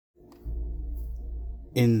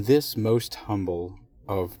In this most humble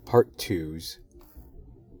of part twos,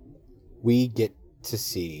 we get to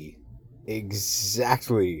see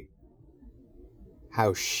exactly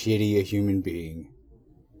how shitty a human being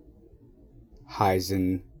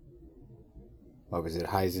Heisenhoff?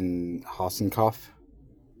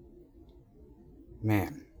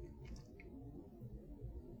 Man.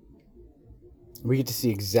 We get to see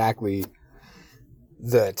exactly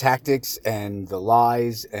the tactics and the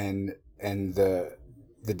lies and the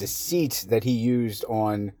deceit that he used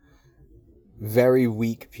on very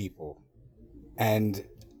weak people. And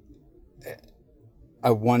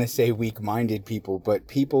I want to say weak-minded people, but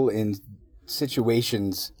people in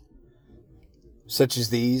situations such as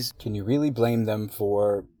these, can you really blame them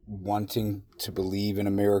for wanting to believe in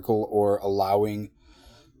a miracle or allowing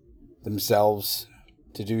themselves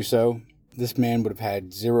to do so? This man would have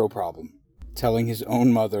had zero problem telling his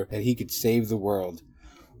own mother that he could save the world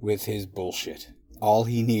with his bullshit. All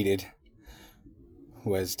he needed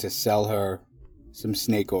was to sell her some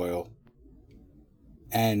snake oil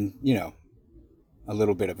and, a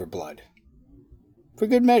little bit of her blood. For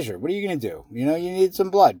good measure. What are you going to do? You need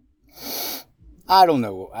some blood. I don't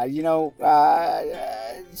know.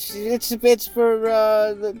 It's for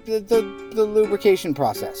the lubrication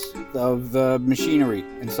process of the machinery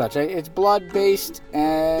and such. It's blood-based,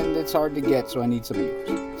 and it's hard to get, so I need some of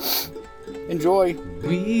yours. Enjoy.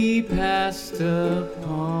 We passed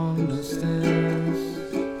upon the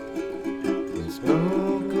stairs. We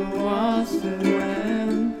spoke of once and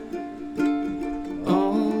when.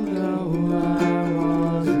 Although I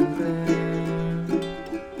wasn't there,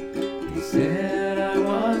 he said I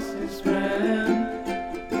was his friend,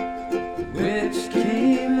 which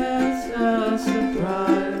came as a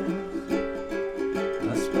surprise.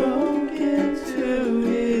 I spoke into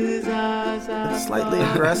his eyes. It's slightly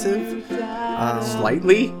aggressive.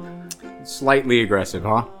 Slightly aggressive,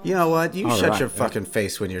 huh? You know what? You shut your fucking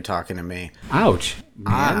face when you're talking to me. Ouch,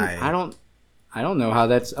 man! I don't know how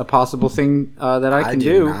that's a possible thing that I can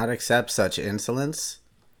do. I do not accept such insolence.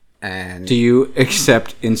 And do you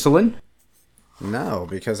accept insulin? No,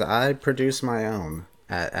 because I produce my own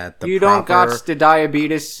at the you proper, don't got the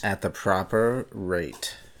diabetes at the proper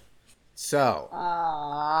rate. So,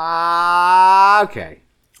 okay.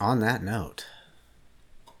 On that note.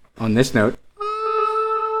 On this note.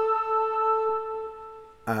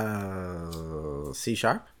 C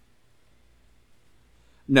sharp?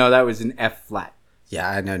 No, that was an F flat. Yeah,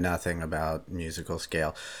 I know nothing about musical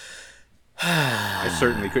scale. I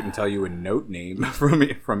certainly couldn't tell you a note name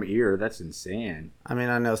from ear. That's insane. I mean,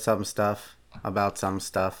 I know some stuff about some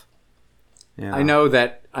stuff. I know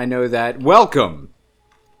that. Welcome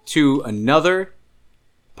to another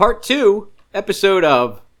part 2 episode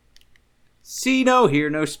of See No, Hear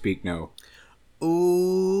No, Speak No.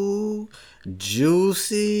 Ooh,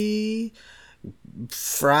 juicy,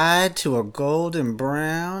 fried to a golden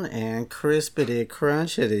brown, and crispity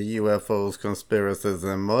crunchy UFOs, conspiracies,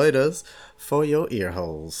 and murders for your ear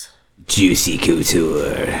holes. Juicy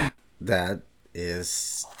couture. That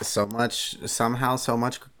is so much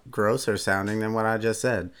grosser sounding than what I just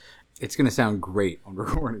said. It's going to sound great on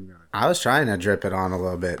recording though. I was trying to drip it on a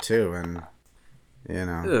little bit too, and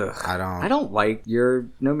Ugh, I don't like your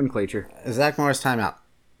nomenclature. Zach Morris timeout.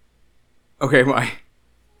 Okay, why?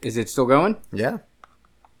 Is it still going? Yeah.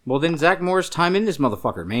 Well, then Zach Morris time in this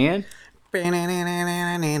motherfucker, man.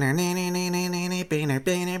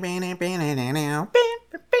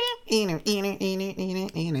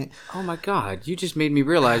 Oh my god, you just made me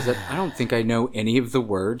realize that I don't think I know any of the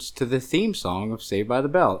words to the theme song of Saved by the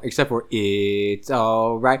Bell, except for It's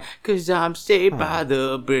Alright, 'cause I'm saved by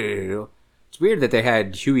the bell. It's weird that they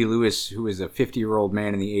had Huey Lewis, who was a 50-year-old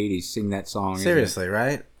man in the 80s, sing that song. Seriously,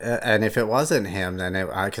 right? And if it wasn't him, then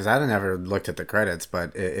because I never looked at the credits,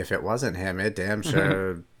 but if it wasn't him, it damn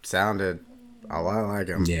sure sounded a lot like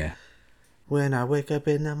him. Yeah. When I wake up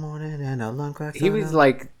in the morning and alarm clock's He was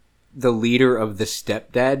like the leader of the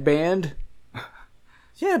Stepdad band.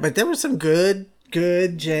 Yeah, but there were some good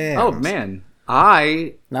jams. Oh man,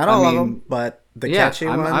 not all of them, but the catchy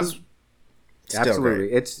ones. Absolutely,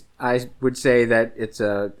 great. I would say that it's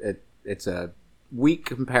a weak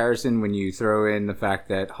comparison when you throw in the fact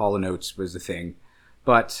that Hall & Oates was a thing,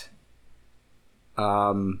 but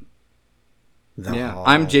I'm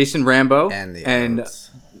Jason Rambo, and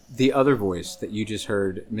the other voice that you just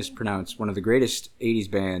heard mispronounce one of the greatest 80s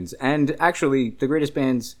bands, and actually the greatest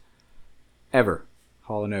bands ever,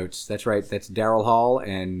 Hall & Oates. That's right, that's Daryl Hall,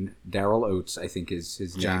 and Daryl Oates, I think is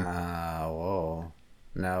his name. Whoa.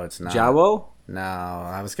 No, it's not. Jawo? No,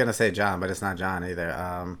 I was going to say John, but it's not John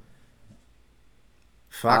either.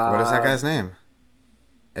 What is that guy's name?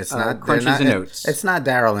 It's not crunches and oats. It's not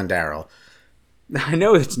Daryl and Daryl. I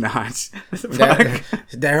know it's not. What the fuck?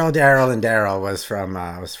 Daryl and Daryl was from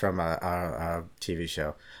a TV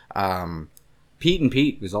show. Pete and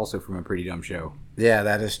Pete was also from a Pretty Dumb Show. Yeah,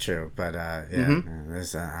 that is true. But yeah,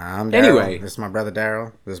 I'm Daryl. Anyway. This is my brother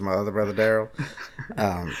Daryl. This is my other brother Daryl.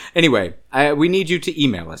 Anyway, we need you to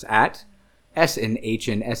email us at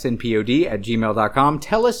snhnsnpod@gmail.com.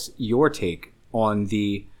 Tell us your take on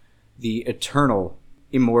the eternal,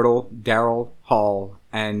 immortal Daryl Hall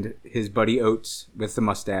and his buddy Oates with the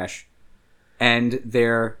mustache and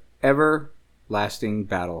their everlasting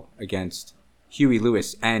battle against Huey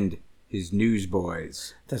Lewis and his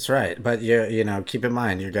newsboys. That's right. But you know, keep in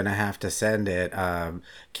mind, you're going to have to send it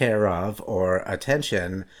care of or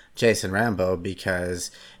attention Jason Rambo,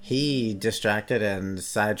 because he distracted and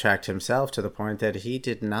sidetracked himself to the point that he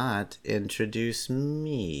did not introduce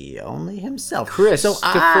me, only himself. Chris, so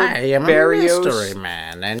I am a mystery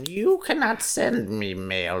man, and you cannot send me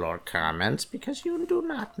mail or comments because you do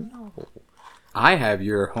not know. I have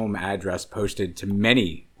your home address posted to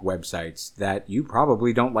many websites that you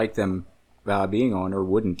probably don't like them being on, or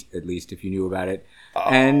wouldn't, at least if you knew about it. Oh.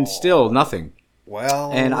 And still nothing.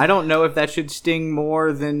 Well, and I don't know if that should sting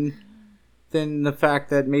more than the fact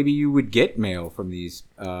that maybe you would get mail from these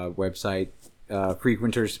website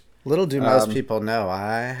frequenters. Little do most people know,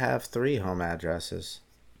 I have 3 home addresses.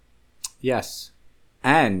 Yes.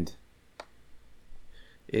 And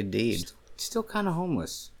indeed, still kind of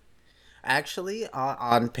homeless. Actually,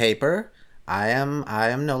 on paper, I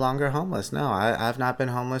am no longer homeless. No, I've not been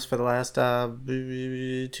homeless for the last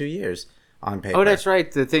 2 years on paper. Oh, that's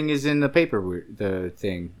right. The thing is in the paper. The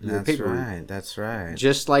thing. That's right.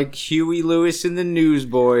 Just like Huey Lewis and the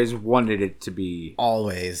Newsboys wanted it to be.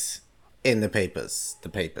 Always in the papers. The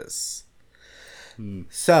papers.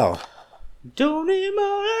 So. Don't need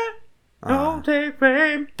money. Don't take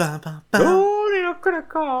fame. Don't need a credit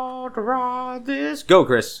card to ride this. Go,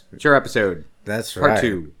 Chris. It's your episode. That's right. Part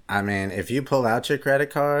 2. I mean, if you pull out your credit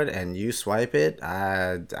card and you swipe it,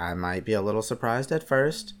 I might be a little surprised at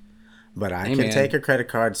first. But I can take a credit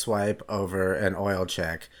card swipe over an oil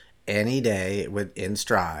check any day in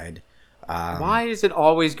stride. Why does it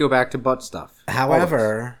always go back to butt stuff?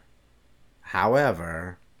 However,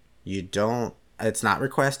 you don't. It's not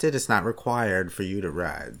requested. It's not required for you to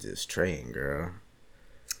ride this train, girl.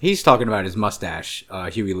 He's talking about his mustache.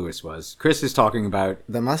 Huey Lewis was. Chris is talking about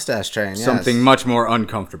the mustache train. Yes. Something much more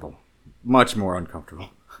uncomfortable. Much more uncomfortable.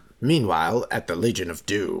 Meanwhile, at the Legion of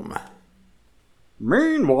Doom.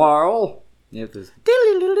 Meanwhile, it's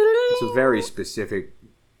a very specific.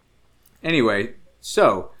 Anyway,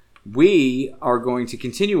 so we are going to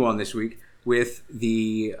continue on this week with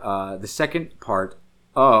the second part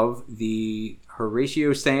of the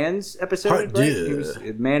Horatio Sands episode. Right? He was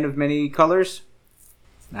a man of many colors.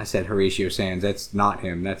 I said Horatio Sands. That's not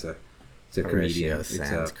him. It's a comedian. Horatio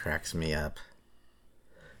Sands cracks me up.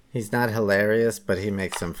 He's not hilarious, but he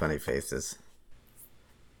makes some funny faces.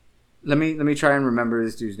 Let me try and remember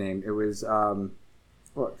this dude's name. It was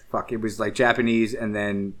it was like Japanese and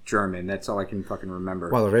then German. That's all I can fucking remember.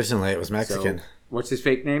 Well, originally it was Mexican. So, what's his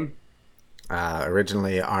fake name?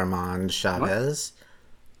 Originally Armand Chavez.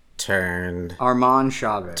 Turned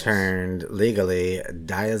legally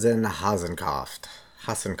Diazen Hasenkopf.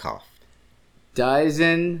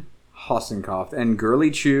 Diazen Hasenkopf. And Girly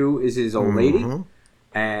Chew is his old lady.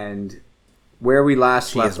 And where we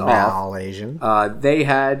last left off, Asian. They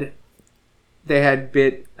had a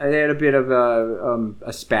bit of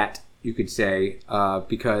a spat, you could say,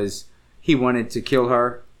 because he wanted to kill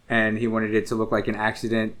her and he wanted it to look like an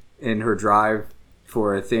accident in her drive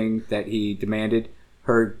for a thing that he demanded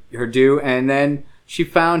her do. And then she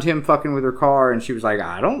found him fucking with her car and she was like,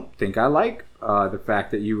 I don't think I like the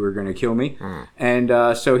fact that you were going to kill me.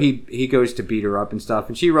 And so he goes to beat her up and stuff,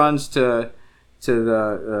 and she runs to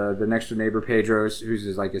the next door neighbor Pedro's,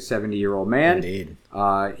 who's like a 70-year-old man. Indeed.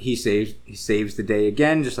 He saves the day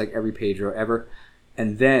again, just like every Pedro ever.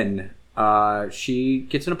 And then she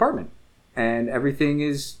gets an apartment, and everything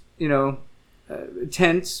is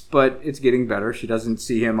tense, but it's getting better. She doesn't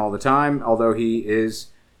see him all the time, although he is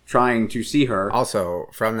trying to see her. Also,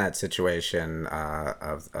 from that situation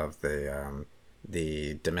of the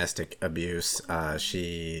domestic abuse,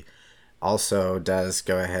 she also does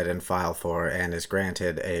go ahead and file for and is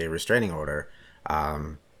granted a restraining order.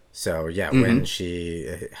 So yeah, when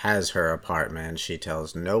she has her apartment, she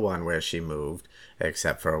tells no one where she moved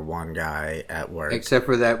except for one guy at work. Except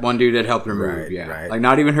for that one dude that helped her move. Right, yeah, right. Like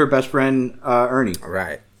not even her best friend Ernie.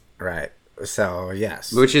 Right. So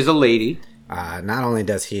yes, which is a lady. Not only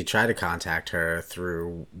does he try to contact her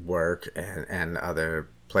through work and other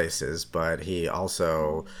places, but he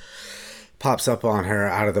also pops up on her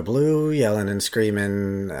out of the blue, yelling and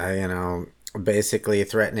screaming, basically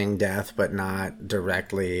threatening death, but not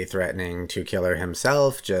directly threatening to kill her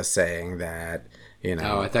himself, just saying that,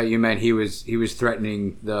 Oh, I thought you meant he was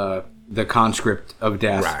threatening the conscript of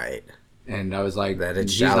death. Right. And I was like, that it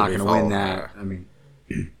he's not going to win that. Her. I mean,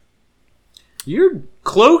 your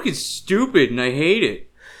cloak is stupid and I hate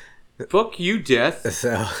it. Fuck you, death.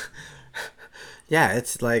 So, yeah,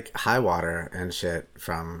 it's like high water and shit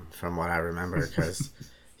from what I remember, because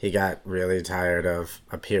he got really tired of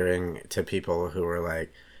appearing to people who were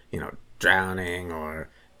like, drowning or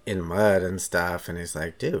in mud and stuff, and he's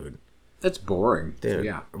like, dude, that's boring. Dude,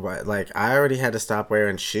 yeah. What? Like, I already had to stop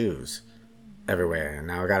wearing shoes everywhere, and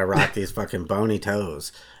now I gotta rock these fucking bony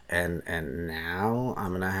toes, and now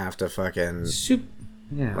I'm gonna have to fucking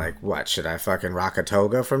yeah. Like, what, should I fucking rock a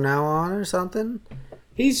toga from now on or something?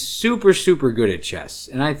 He's super, super good at chess,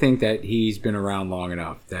 and I think that he's been around long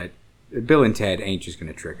enough that Bill and Ted ain't just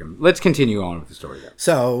going to trick him. Let's continue on with the story, though.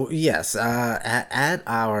 So, yes, at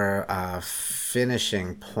our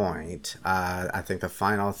finishing point, I think the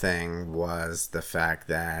final thing was the fact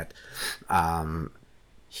that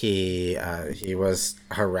he was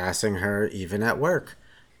harassing her even at work.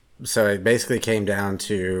 So it basically came down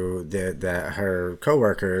to her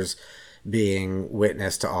coworkers being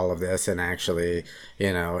witness to all of this, and actually,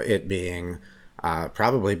 it being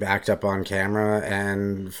probably backed up on camera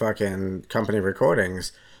and fucking company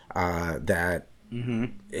recordings that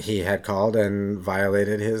he had called and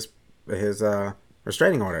violated his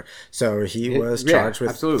restraining order. So he was charged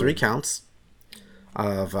with 3 counts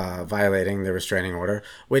of violating the restraining order,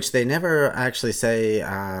 which they never actually say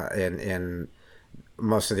in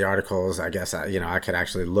most of the articles. I guess I could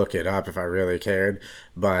actually look it up if I really cared,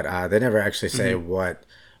 but they never actually say what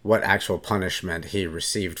actual punishment he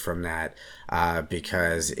received from that,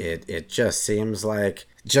 because it just seems like,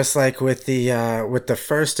 just like with the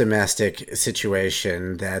first domestic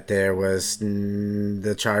situation, that there was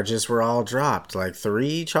the charges were all dropped, like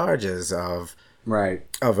 3 charges of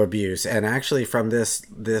abuse, and actually from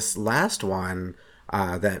this last one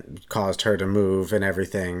that caused her to move and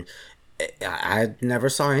everything, I never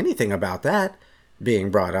saw anything about that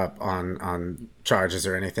being brought up on charges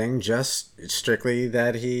or anything, just strictly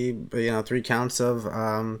that he 3 counts of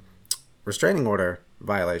restraining order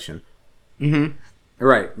violation.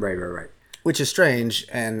 Right. Which is strange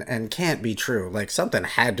and can't be true. Like, something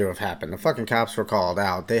had to have happened. The fucking cops were called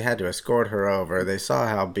out. They had to escort her over. They saw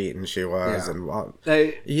how beaten she was, and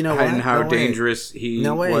and how dangerous he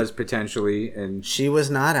was potentially. And she was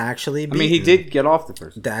not actually beaten. I mean, he did get off the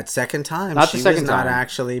first time. That second time, not the second time. Not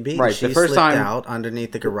actually beaten. Right, she the first slipped time out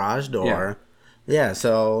underneath the garage door. Yeah.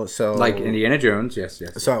 So like Indiana Jones. Yes.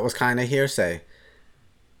 So it was kind of hearsay.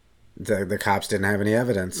 The cops didn't have any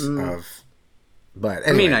evidence of. But anyway.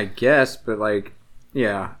 I mean, I guess, but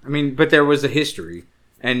but there was a history,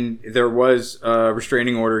 and there was a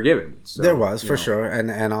restraining order given. So, there was, for sure,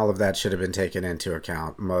 and all of that should have been taken into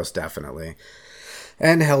account, most definitely,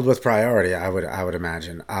 and held with priority, I would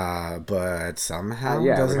imagine. But somehow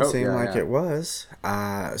doesn't seem like it was.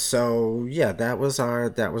 So yeah, that was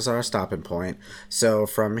our stopping point. So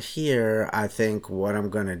from here, I think what I'm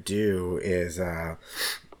gonna do is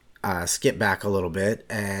skip back a little bit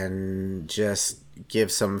and just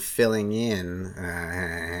give some filling in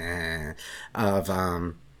of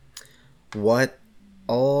what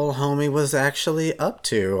old homie was actually up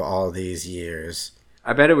to all these years.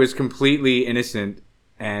 I bet it was completely innocent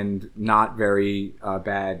and not very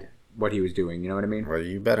bad what he was doing. You know what I mean? Well,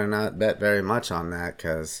 you better not bet very much on that,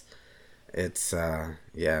 because it's I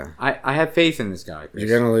have faith in this guy, Chris.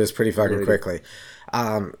 You're gonna lose pretty fucking quickly.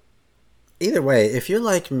 Either way, if you're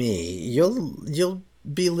like me, you'll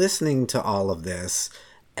be listening to all of this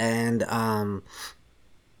and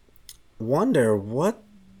wonder, what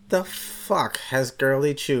the fuck has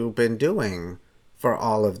Girly Chew been doing for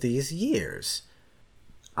all of these years?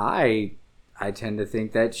 I tend to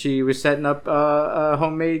think that she was setting up a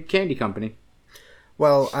homemade candy company.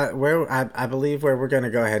 Well, I believe where we're going to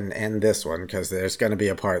go ahead and end this one, because there's going to be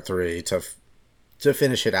a part 3 to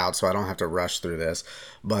finish it out, so I don't have to rush through this.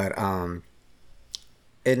 But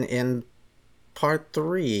in part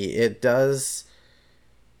 3, it does,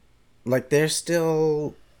 like, there's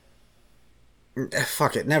still,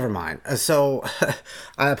 fuck it, never mind. So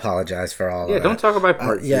I apologize for all of that. Don't talk about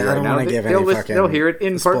part 3 I don't want to give any fucking they'll hear it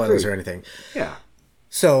in spoilers part 3 or anything.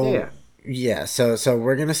 So so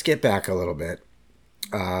we're gonna skip back a little bit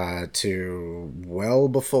to well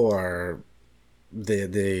before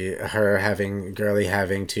Girly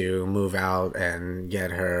having to move out and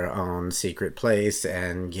get her own secret place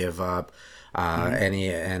and give up any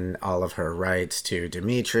and all of her rights to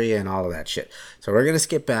Dimitri and all of that shit. So we're gonna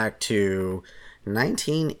skip back to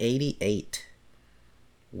 1988,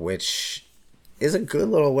 which is a good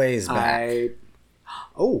little ways back.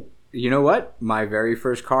 Oh, you know what? My very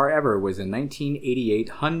first car ever was a 1988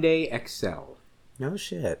 Hyundai Excel. No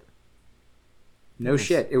shit. No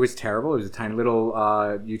shit. It was terrible. It was a tiny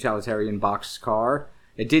little utilitarian box car.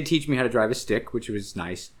 It did teach me how to drive a stick, which was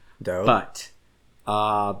nice. Dope. But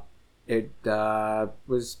it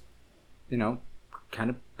was, kind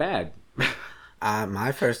of bad.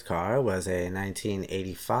 My first car was a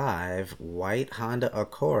 1985 white Honda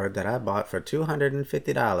Accord that I bought for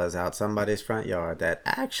 $250 out somebody's front yard that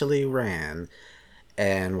actually ran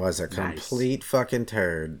and was a complete fucking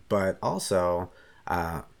turd. But also,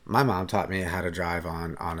 my mom taught me how to drive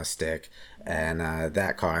on a stick, and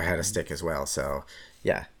that car had a stick as well. So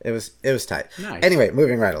yeah, it was tight. Nice. Anyway,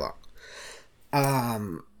 moving right along.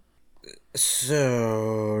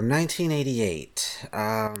 So 1988.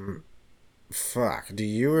 Fuck. Do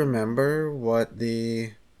you remember what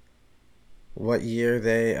year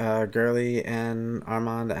they Girly and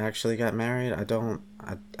Armand actually got married? I don't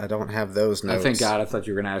have those notes. Oh, thank God. I thought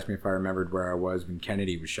you were going to ask me if I remembered where I was when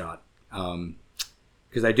Kennedy was shot.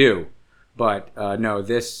 Because I do. But no,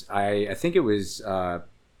 this, I think it was like,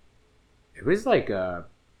 I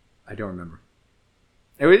don't remember.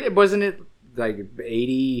 It wasn't it like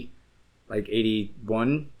 80, like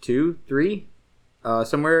 81, 2, 3?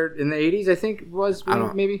 Somewhere in the 80s, I think it was,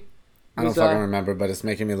 maybe. I don't fucking remember, but it's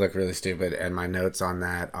making me look really stupid, and my notes on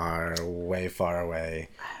that are way far away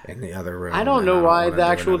in the other room. I don't know why the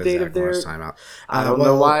actual date of their... I don't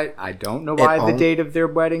know why the date of their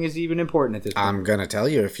wedding is even important at this point. I'm gonna tell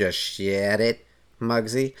you if you shit it,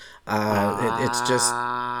 Muggsy. It's just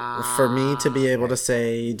for me to be able to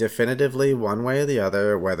say definitively one way or the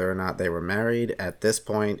other whether or not they were married at this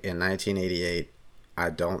point in 1988. I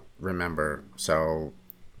don't remember. So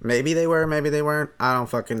maybe they were, maybe they weren't. I don't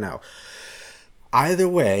fucking know. Either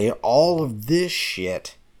way, all of this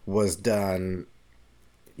shit was done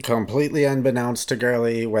completely unbeknownst to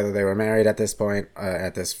Girly, whether they were married at this point,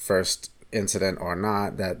 at this first incident or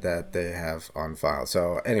not, that they have on file.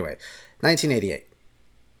 So anyway, 1988.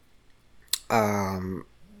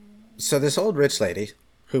 So this old rich lady,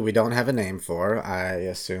 who we don't have a name for, I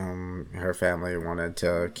assume her family wanted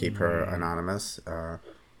to keep her anonymous.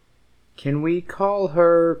 Can we call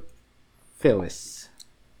her Phyllis?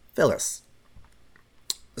 Phyllis.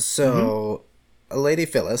 So, Lady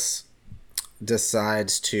Phyllis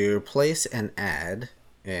decides to place an ad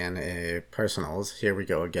in a personals. Here we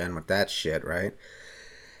go again with that shit, right?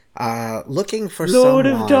 Looking for Lord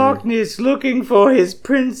someone... of Darkness, looking for his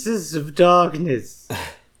Princess of Darkness.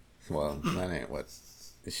 Well, that ain't what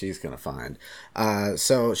she's gonna find.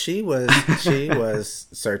 So she was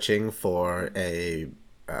searching for a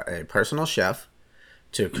personal chef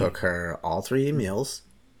to cook her all 3 meals,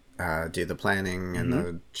 do the planning and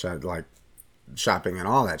the shopping and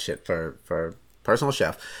all that shit for personal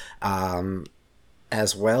chef,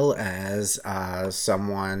 as well as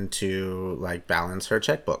someone to like balance her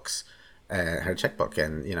checkbook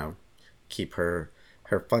and keep her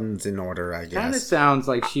funds in order, I guess. Kind of sounds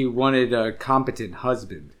like she wanted a competent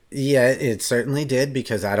husband. Yeah, it certainly did,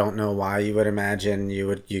 because I don't know why you would imagine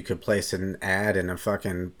you could place an ad in a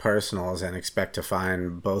fucking personals and expect to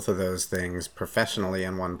find both of those things professionally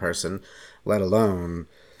in one person, let alone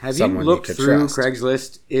Have someone you looked could through trust.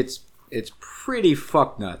 Craigslist? It's pretty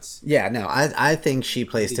fuck nuts. Yeah, no, I think she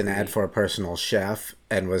placed an ad for a personal chef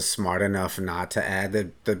and was smart enough not to add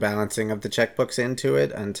the balancing of the checkbooks into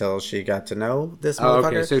it until she got to know this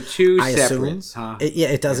motherfucker. Okay, so 2 I separates, assume. huh?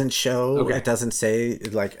 It doesn't show. Okay. It doesn't say,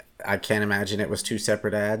 like, I can't imagine it was 2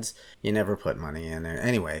 separate ads. You never put money in there.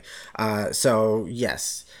 Anyway, so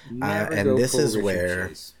yes. And this is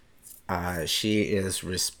where she is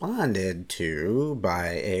responded to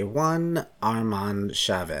by a one Armand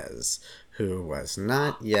Chavez, who was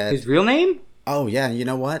not yet... His real name? Oh, yeah, you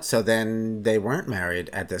know what? So then they weren't married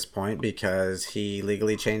at this point because he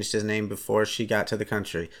legally changed his name before she got to the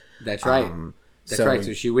country. That's right. That's right.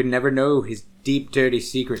 So she would never know his deep, dirty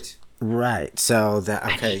secret. Right. So that...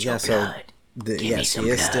 Okay, I need your blood. Give me some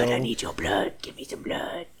blood. I need your blood. Give me some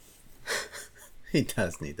blood. He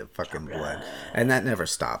does need the fucking blood. And that never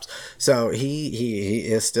stops. So he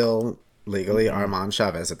is still legally Armand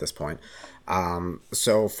Chavez at this point.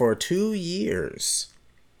 So for 2 years,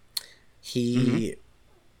 he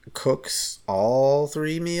cooks all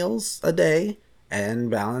 3 meals a day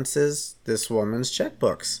and balances this woman's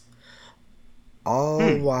checkbooks.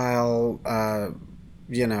 All while,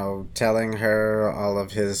 telling her all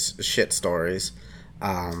of his shit stories.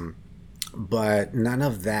 But none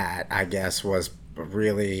of that, I guess, was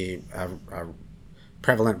really a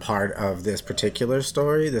prevalent part of this particular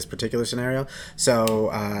story, this particular scenario.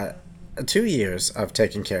 So 2 years of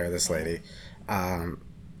taking care of this lady.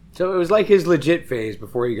 So it was like his legit phase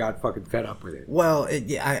before he got fucking fed up with it. Well,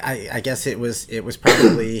 I guess it was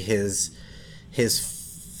probably his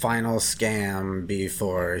final scam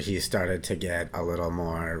before he started to get a little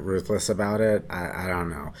more ruthless about it. I don't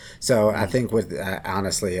know. So I think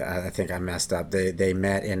honestly, I think I messed up. They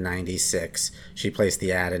met in 96. She placed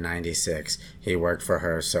the ad in 96. He worked for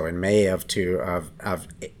her. So in May of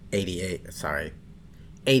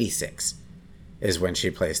 86 is when she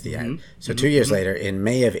placed the ad. So 2 years later, in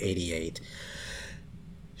May of 88,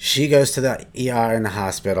 she goes to the ER in the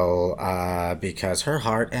hospital because her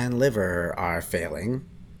heart and liver are failing.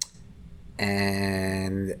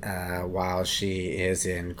 And while she is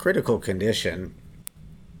in critical condition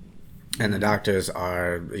and the doctors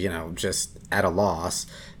are, just at a loss,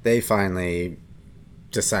 they finally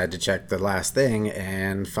decide to check the last thing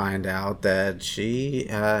and find out that she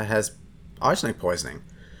has arsenic poisoning.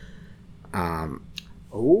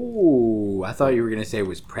 Oh, I thought you were going to say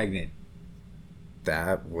was pregnant.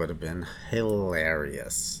 That would have been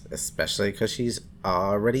hilarious, especially because she's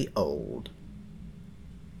already old.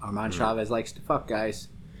 Armand Chavez likes to fuck guys.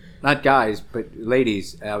 Not guys, but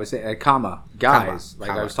ladies. I would say, guys.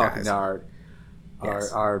 I was talking to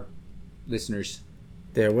our listeners.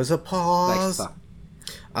 There was a pause. Likes to fuck.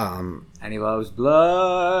 And he loves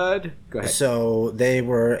blood. Go ahead. So they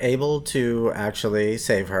were able to actually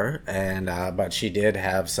save her, and but she did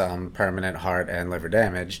have some permanent heart and liver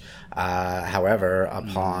damage. However,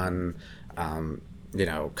 upon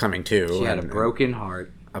coming to, she had a broken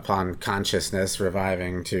heart. Upon consciousness,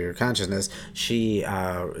 reviving to consciousness,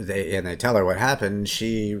 they tell her what happened.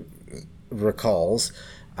 She recalls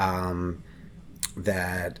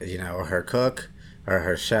that her cook, or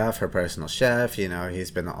her chef, her personal chef,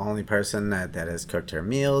 he's been the only person that has cooked her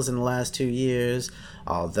meals in the last 2 years.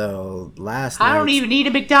 Although I don't even eat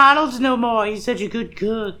at McDonald's no more. He's such a good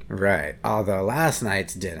cook. Right. Although last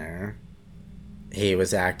night's dinner, he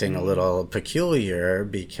was acting a little peculiar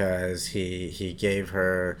because he gave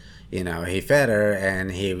her, he fed her,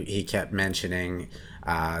 and he kept mentioning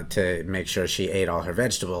to make sure she ate all her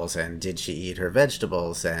vegetables, and did she eat her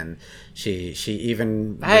vegetables, and she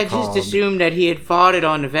even I just assumed that he had farted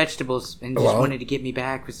on the vegetables and just wanted to get me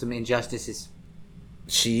back with some injustices.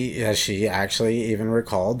 She actually even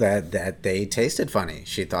recalled that they tasted funny.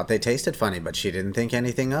 She thought they tasted funny, but she didn't think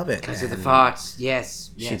anything of it. Because of the farts,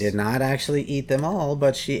 yes. She did not actually eat them all,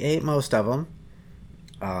 but she ate most of them.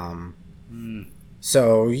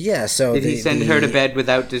 So, yeah, so... Did he send her to bed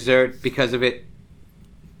without dessert because of it?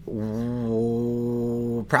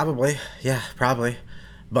 Probably. Yeah, probably.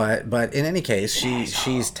 But in any case,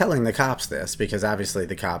 she's telling the cops this because obviously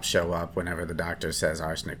the cops show up whenever the doctor says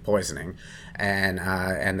arsenic poisoning,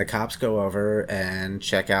 and the cops go over and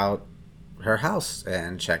check out her house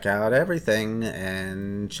and check out everything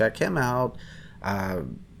and check him out.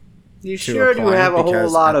 You sure do have a whole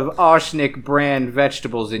lot of arsenic brand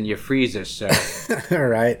vegetables in your freezer, sir.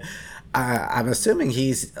 Right. I'm assuming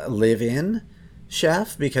he's live-in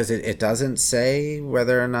chef because it doesn't say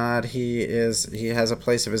whether or not he has a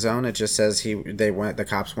place of his own. It just says the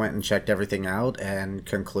cops went and checked everything out and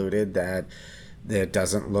concluded that it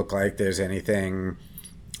doesn't look like there's anything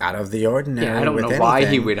out of the ordinary. Yeah, I don't know why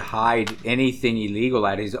he would hide anything illegal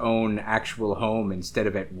at his own actual home instead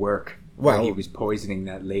of at work. Well, he was poisoning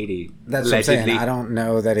that lady. That's allegedly. What I'm saying. I don't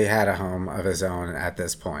know that he had a home of his own at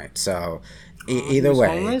this point. So either way.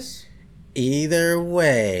 Homeless? Either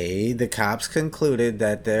way, the cops concluded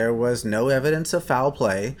that there was no evidence of foul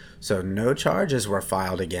play, so no charges were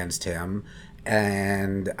filed against him,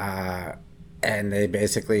 and they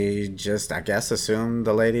basically just, I guess, assumed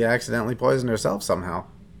the lady accidentally poisoned herself somehow.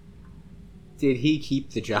 Did he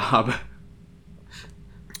keep the job?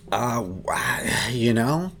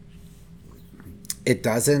 It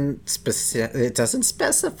doesn't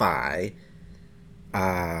specify.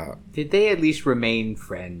 Did they at least remain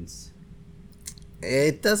friends?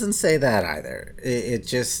 It doesn't say that either. It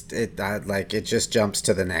just jumps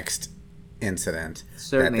to the next incident.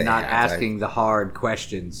 Certainly not asking the hard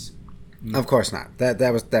questions. Of course not.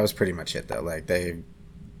 That was pretty much it though. Like there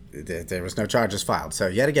was no charges filed. So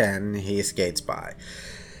yet again he skates by.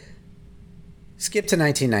 Skip to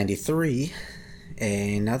 1993.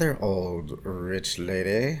 Another old rich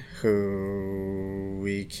lady who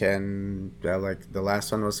we can like the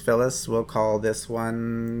last one was Phyllis. We'll call this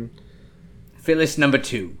one Phyllis number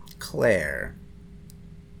 2. Claire.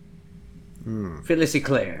 Phyllis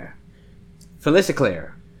Claire. Phyllis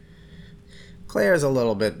Claire. Claire's a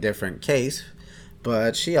little bit different case,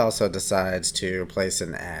 but she also decides to place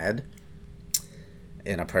an ad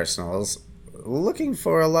in a personals looking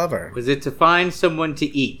for a lover. Was it to find someone to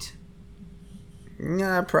eat?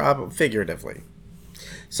 Yeah, probably figuratively.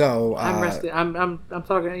 So I'm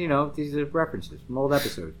talking. You know, these are references from old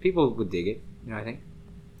episodes. People would dig it. You know,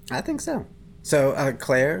 I think. So. So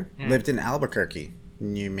Claire lived in Albuquerque,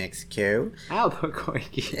 New Mexico.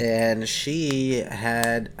 Albuquerque. And she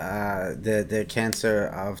had the cancer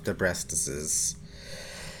of the breastises.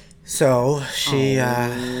 So she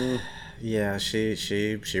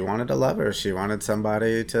she wanted a lover. She wanted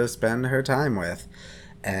somebody to spend her time with.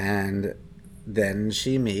 And then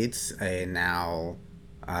she meets a now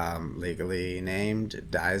legally named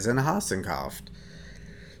Dyson Hassenkopf.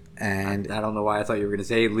 And I don't know why I thought you were going to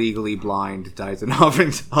say legally blind Dyson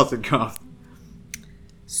Hassenkopf.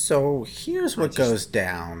 So here's what goes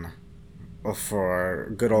down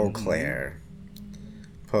for good old Claire.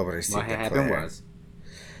 Pobrecita What happened Claire. was.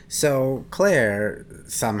 So Claire,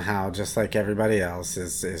 somehow, just like everybody else,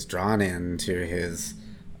 is drawn into his,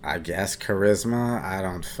 I guess, charisma. I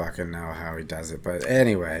don't fucking know how he does it. But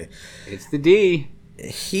anyway. It's the D.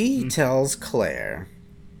 He tells Claire,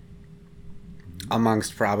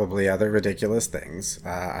 amongst probably other ridiculous things,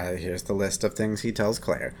 here's the list of things he tells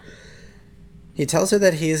Claire. He tells her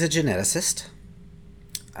that he is a geneticist,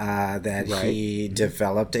 that he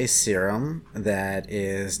developed a serum that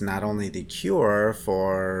is not only the cure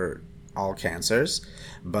for all cancers,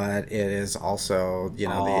 but it is also, the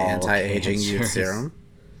anti-aging youth serum.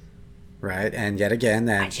 Right, and yet again,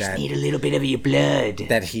 I just need a little bit of your blood.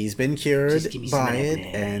 That he's been cured by it,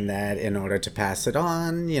 blood. and that in order to pass it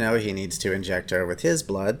on, he needs to inject her with his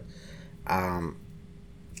blood.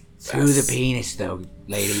 Through the penis, though,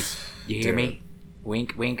 ladies. You hear me?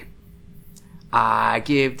 Wink, wink. I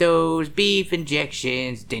give those beef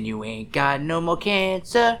injections, then you ain't got no more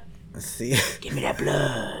cancer. See, Give me that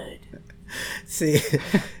blood. see,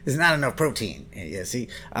 there's not enough protein. Yeah, see,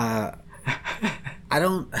 I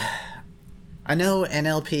know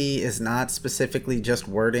NLP is not specifically just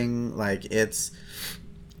wording, like it's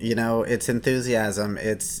enthusiasm,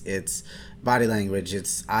 it's body language,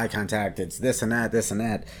 it's eye contact, it's this and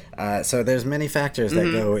that. So there's many factors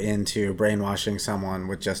that go into brainwashing someone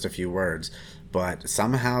with just a few words, but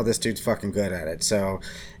somehow this dude's fucking good at it. So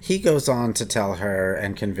he goes on to tell her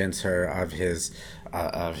and convince her of his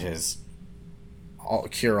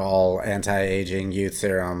cure-all anti-aging youth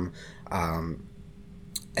serum.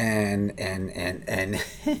 And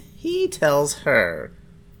he tells her,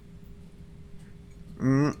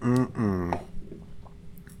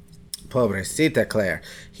 pobrecita Claire.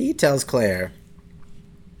 He tells Claire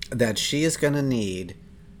that she is going to need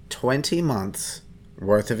 20 months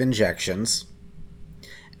worth of injections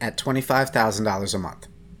at $25,000 a month.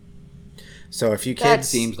 So if you kids, That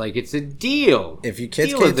seems like it's a deal. If you kids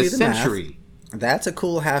deal can't of the do the century. math, that's a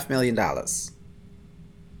cool $500,000.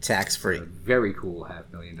 Tax free. Very cool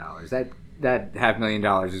 $500,000. That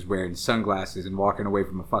 $500,000 is wearing sunglasses and walking away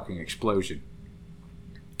from a fucking explosion.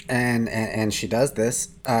 And she does this.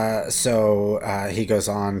 So he goes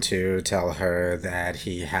on to tell her that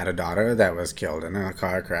he had a daughter that was killed in a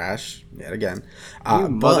car crash yet again. You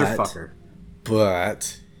motherfucker.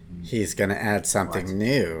 But he's going to add something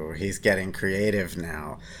new. He's getting creative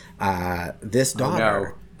now. This daughter... Oh,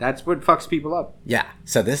 no. That's what fucks people up. Yeah.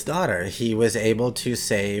 So this daughter, he was able to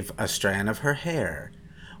save a strand of her hair,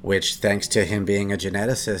 which, thanks to him being a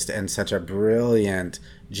geneticist and such a brilliant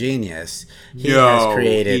genius, he has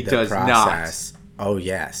created the process. Not. Oh,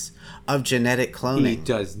 yes. Of genetic cloning. He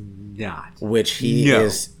does not. Which he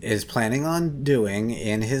is planning on doing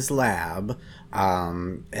in his lab,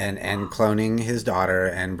 and cloning his daughter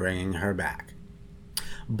and bringing her back.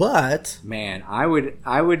 But... Man, I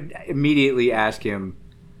would immediately ask him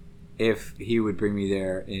if he would bring me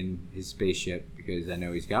there in his spaceship, because I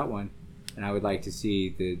know he's got one, and I would like to see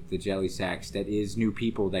the jelly sacks that is new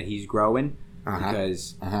people that he's growing,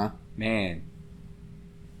 because man,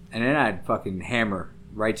 and then I'd fucking hammer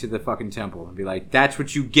right to the fucking temple and be like, that's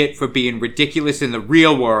what you get for being ridiculous in the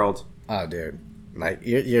real world. Oh, dude. Like,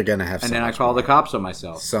 you're going to have and then I call the cops on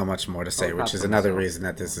myself. So much more to say, which is another reason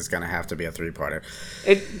that this is going to have to be a three-parter.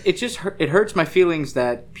 It just it hurts my feelings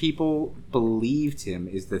that people believed him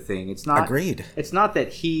is the thing. It's not... Agreed. It's not that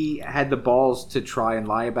he had the balls to try and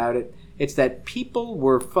lie about it. It's that people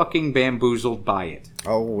were fucking bamboozled by it.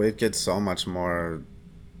 Oh, it gets so much more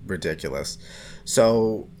ridiculous.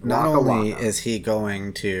 So not Waka only waka. is he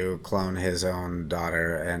going to clone his own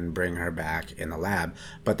daughter and bring her back in the lab,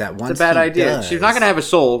 but that once It's a bad he idea. does, She's not going to have a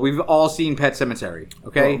soul. We've all seen Pet Cemetery,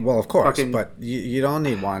 okay? Well, of course, Fucking- but you don't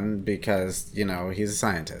need one because he's a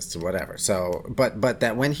scientist or whatever. So, but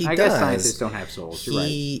that when he I does, guess scientists don't have souls. You're right.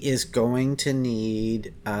 he is going to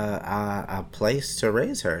need a place to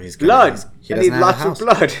raise her. He's Blood. He I doesn't need have a lots house. of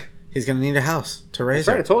blood. He's going to need a house to raise That's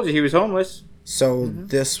right. I her. told you he was homeless. So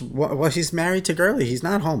he's married to Girly. He's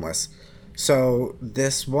not homeless. So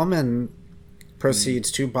this woman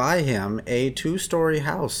proceeds to buy him a 2-story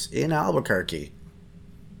house in Albuquerque,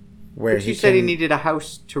 where But you said he needed a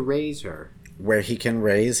house to raise her. where he can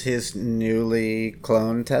raise his newly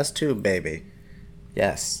cloned test tube baby.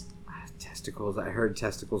 Yes. Testicles. I heard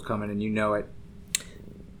testicles coming, and you know it.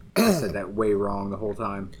 I said that way wrong the whole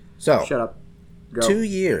time. So Shut up. Go. 2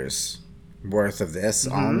 years worth of this,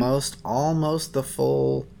 almost the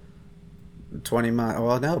full 20 months.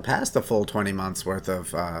 Well, no, past the full 20 months worth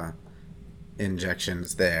of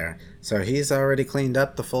injections there. So he's already cleaned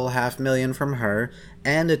up the full $500,000 from her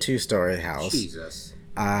and a 2-story house. Jesus.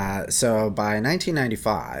 So by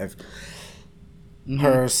 1995,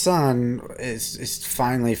 her son is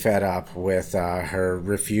finally fed up with her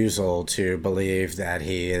refusal to believe that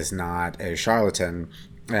he is not a charlatan,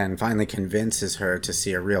 and finally convinces her to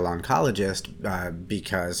see a real oncologist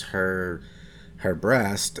because her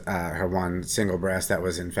breast, her one single breast that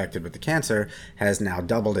was infected with the cancer, has now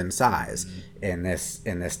doubled in size in this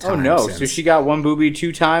time. Oh no! since- So she got one boobie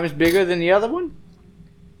 2 times bigger than the other one?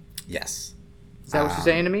 Yes. Is that what you're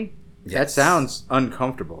saying to me? That yes. sounds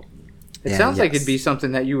uncomfortable. It Yeah, sounds like yes. it'd be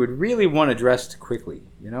something that you would really want addressed quickly.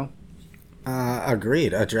 You know?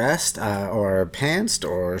 Agreed. Addressed, or pantsed,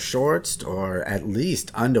 or shorts, or at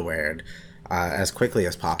least underweared, as quickly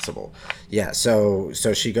as possible. Yeah. So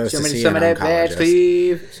she goes Show to me see some an of that vag oncologist,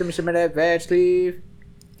 sleeve. Show me some of that vag sleeve.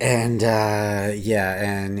 and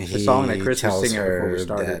and The he song that Chris was tells singing before her we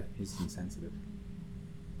started. that He's insensitive.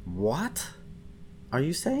 what are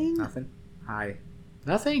you saying? Nothing. Hi.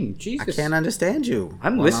 Nothing. Jesus. I can't understand you.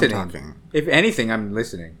 I'm while listening. talking. If anything, I'm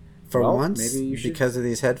listening. For Well, once, maybe you should. because of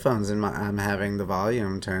these headphones and I'm having the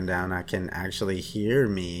volume turned down, I can actually hear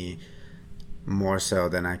me more so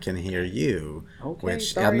than I can hear you. Okay,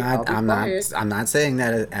 Which sorry, I'll be quiet. I'm not saying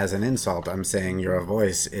that as an insult. I'm saying your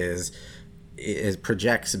voice is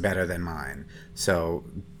projects better than mine. So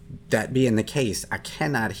that being the case, I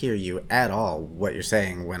cannot hear you at all what you're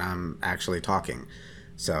saying when I'm actually talking.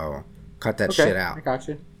 So cut that Okay, shit out. I got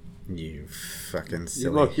you. You fucking You,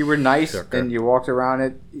 silly. look, you were nice, hooker. and you walked around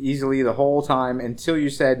it easily the whole time until you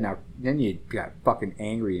said, "Now." Then you got fucking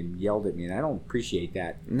angry and yelled at me, and I don't appreciate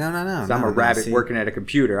that. No. 'Cause I'm a no, rabbit see, working at a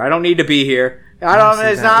computer. I don't need to be here. I don't. see,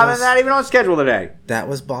 It's that not. was- Not even on schedule today. That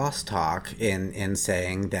was boss talk in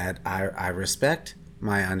saying that I respect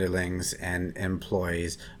my underlings and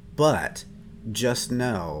employees, but just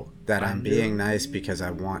know that I'm being nice because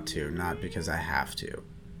I want to, not because I have to.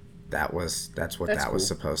 That's what That's that was cool.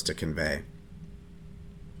 supposed to convey.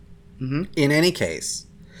 Mhm. In any case,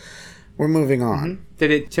 we're moving on. Did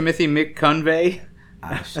it Timothy McConvey?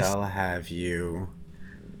 I shall have you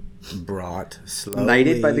brought slowly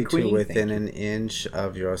Knighted by the to Queen? within Thank an inch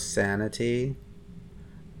of your sanity,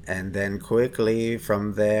 and then quickly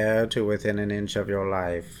from there to within an inch of your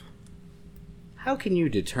life. How can you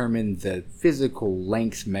determine the physical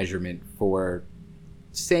length measurement for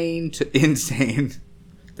sane to insane?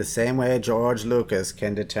 The same way George Lucas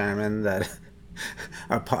can determine that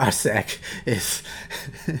a parsec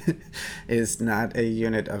is not a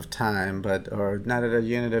unit of time, or not a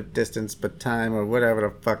unit of distance, but time, or whatever the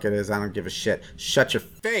fuck it is. I don't give a shit. Shut your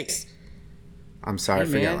face. I'm sorry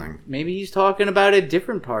Hey, for man, yelling. maybe he's talking about a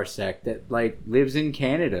different parsec that like lives in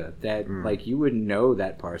Canada. That like you wouldn't know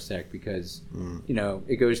that parsec because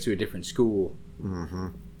it goes to a different school.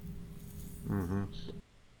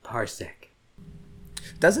 Parsec.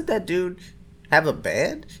 Doesn't that dude have a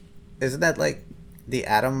band? Isn't that like the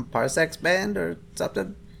Adam Parsec's band or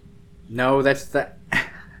something? No, that's the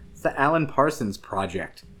it's the Alan Parsons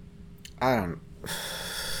Project. I don't.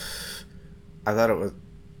 I thought it was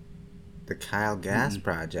the Kyle Gass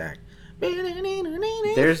Project.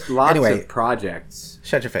 There's lots Anyway. of projects.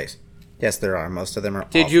 Shut your face. Yes, there are. Most of them are.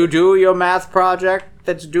 Did awful. you do your math project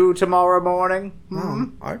that's due tomorrow morning?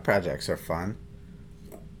 Art projects are fun.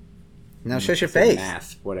 Now shut your Said face.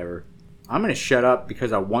 Math, whatever. I'm gonna shut up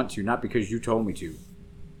because I want to, not because you told me to.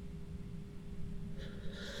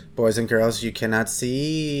 Boys and girls, you cannot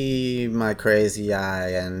see my crazy eye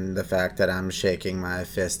and the fact that I'm shaking my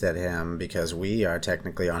fist at him because we are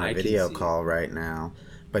technically on I a can video see call right now.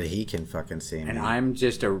 But he can fucking see me. And I'm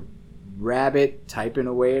just a rabbit typing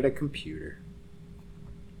away at a computer.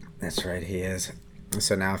 That's right, he is.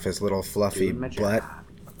 So now if his little fluffy Doing my butt job.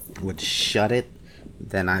 would shut it,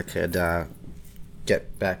 then I could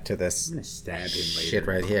get back to this I'm gonna stab him later. shit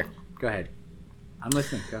right here. Go ahead. I'm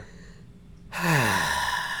listening. Go.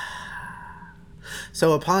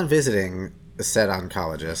 So upon visiting said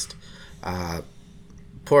oncologist,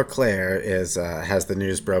 poor Claire has the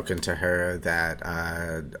news broken to her that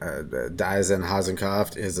Dyson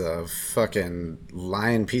Hasenkopf is a fucking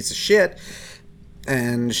lying piece of shit,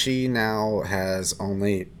 and she now has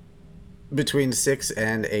only between 6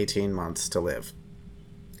 and 18 months to live.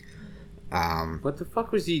 What the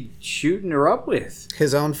fuck was he shooting her up with?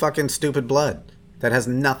 His own fucking stupid blood that has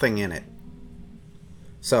nothing in it.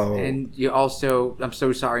 So And you also, I'm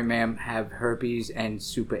so sorry, ma'am, have herpes and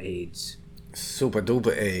super AIDS. super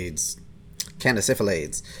duper AIDS,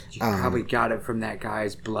 candisyphilades. You probably got it from that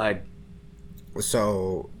guy's blood.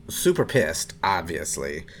 So super pissed,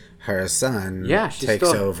 obviously. Her son She takes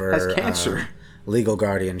still over has cancer. legal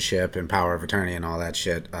guardianship and power of attorney and all that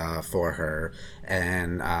shit for her,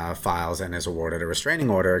 and files and is awarded a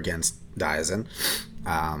restraining order against Dyson.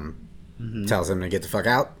 Tells him to get the fuck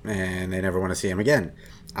out, and they never want to see him again.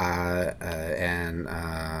 And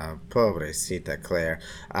pobrecita Claire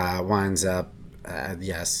winds up,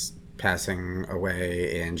 passing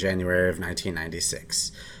away in January of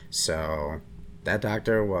 1996. So that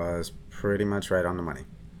doctor was pretty much right on the money.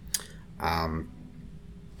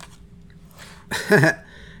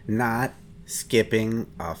 Not skipping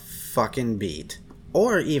a fucking beat,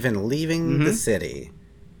 or even leaving the city.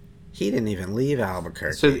 He didn't even leave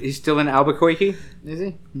Albuquerque. So he's still in Albuquerque, is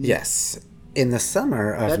he? Yes. In the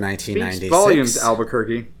summer of That 1996. speaks volumes,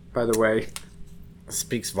 Albuquerque, by the way.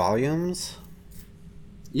 Speaks volumes?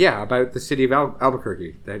 Yeah, about the city of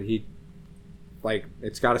Albuquerque. That he,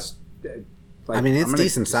 it's got a. Like, I mean, it's I'm gonna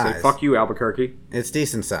decent say, size. Fuck you, Albuquerque. It's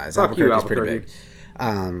decent size. Fuck you, Albuquerque's pretty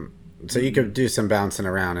Albuquerque. big. So you could do some bouncing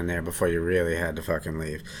around in there before you really had to fucking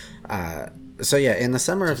leave. So yeah, in the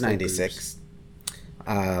summer of Just like 96,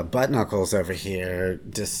 Butt Knuckles over here,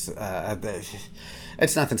 it's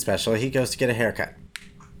nothing special. He goes to get a haircut.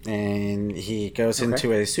 And he goes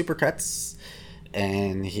into a Supercuts,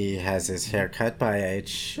 and he has his hair cut by a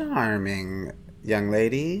charming young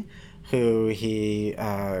lady who he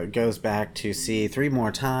goes back to see 3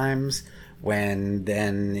 more times, when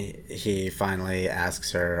then he finally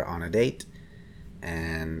asks her on a date.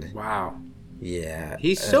 And Wow. yeah,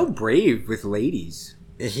 He's so brave with ladies.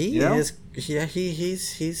 he you know? is. Yeah,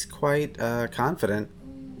 he's quite confident.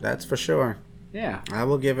 That's for sure. Yeah. I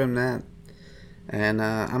will give him that. And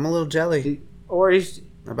I'm a little jelly Or he's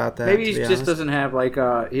about that. maybe to he be just honest. doesn't have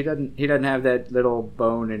he doesn't have that little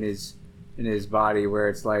bone in his body where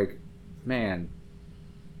it's like, man,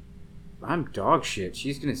 I'm dog shit.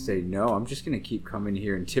 She's gonna say no. I'm just gonna keep coming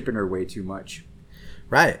here and tipping her way too much.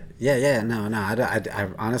 Right. Yeah. No. I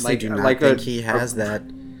honestly do not like think he has that.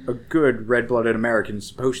 A good red-blooded American's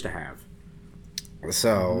supposed to have.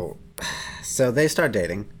 So they start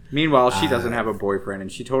dating. Meanwhile, she doesn't have a boyfriend,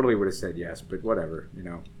 and she totally would have said yes, but whatever,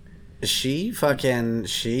 She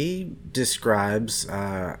describes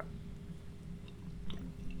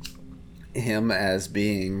him as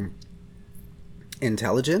being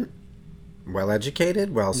intelligent,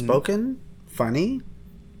 well-educated, well-spoken, funny,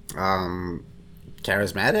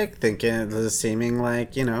 charismatic, seeming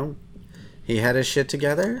like, he had his shit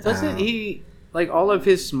together. Doesn't he, all of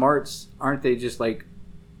his smarts, aren't they just,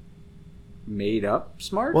 made up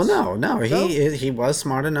smarts? Well, no. He was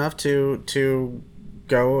smart enough to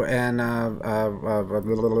go and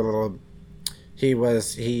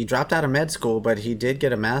he dropped out of med school, but he did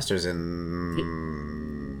get a master's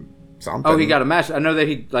in something. Oh, he got a master's. I know that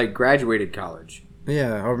he graduated college.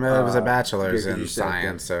 Yeah, or it was a bachelor's good, in you said that.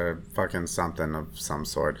 science or fucking something of some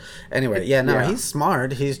sort. Anyway, he's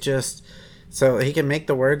smart. He's just so he can make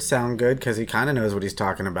the words sound good because he kind of knows what he's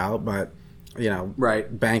talking about, but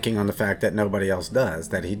Right. banking on the fact that nobody else does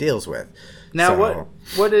that he deals with. Now, So-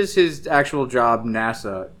 what does his actual job,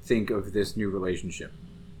 NASA, think of this new relationship?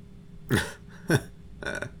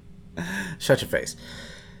 Shut your face.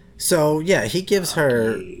 So yeah, he gives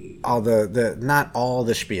her all the not all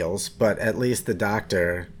the spiels, but at least the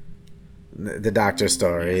doctor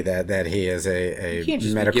story that he is a You can't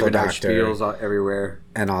just medical be giving out doctor spiels everywhere.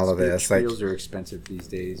 and all of this. Like Spiels are expensive these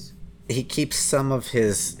days. he keeps some of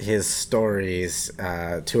his stories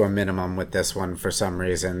to a minimum with this one for some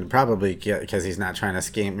reason. Probably because he's not trying to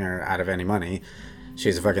scheme her out of any money.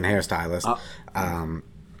 She's a fucking hairstylist. But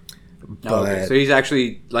Okay, so he's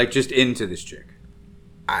actually just into this chick.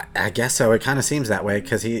 I guess so. It kind of seems that way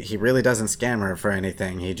because he really doesn't scam her for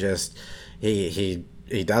anything. He just he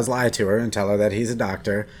does lie to her and tell her that he's a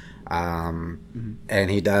doctor. And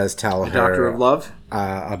he does tell her Doctor of Love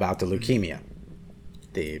about the leukemia,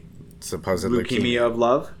 the supposed leukemia of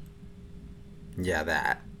love. Yeah,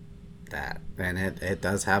 that, and it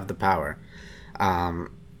does have the power.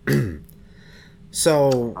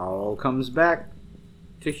 So All comes back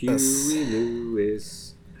to Huey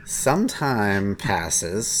Lewis. some time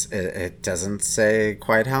passes. It doesn't say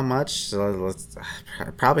quite how much. So let's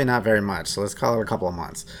probably not very much. So let's call it a couple of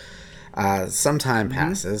months. Some time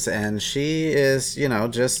passes, and she is,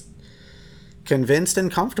 just convinced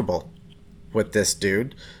and comfortable with this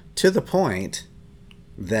dude to the point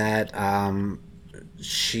that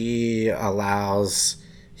she allows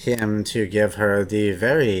him to give her the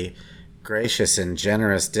very gracious and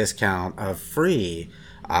generous discount of free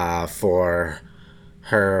for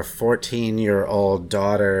her 14-year-old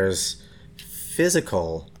daughter's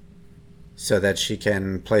physical so that she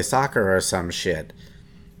can play soccer or some shit.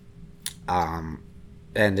 And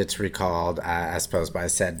it's recalled, I suppose, by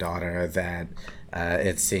said daughter that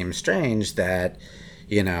it seems strange that,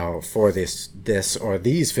 for this or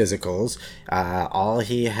these physicals, all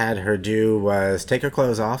he had her do was take her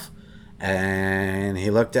clothes off, and he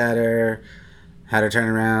looked at her, had her turn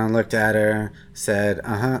around, looked at her, said,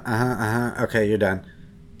 okay, you're done.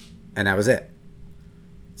 And that was it.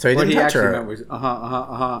 So he didn't touch her. What he actually meant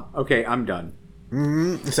was, okay, I'm done.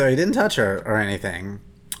 So he didn't touch her or anything.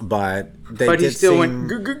 But he still went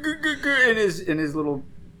in his little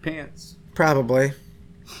pants. Probably.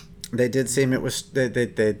 They did seem it was they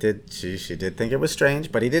did she did think it was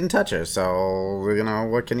strange, but he didn't touch her. So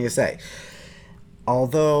what can you say?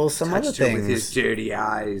 Although some other things with his dirty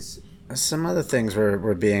eyes. Some other things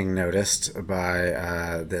were being noticed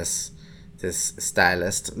by this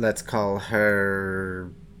stylist. Let's call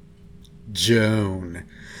her Joan.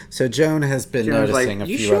 So Joan has been noticing a few other weird things.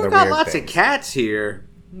 You sure got lots of cats here.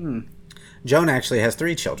 Joan actually has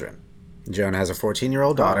 3 children. Joan has a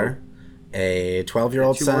 14-year-old daughter, a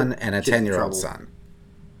 12-year-old son, and a 10-year-old son.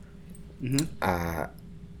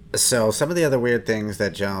 So some of the other weird things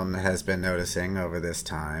that Joan has been noticing over this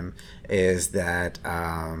time is that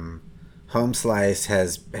Home Slice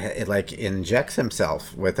injects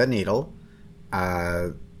himself with a needle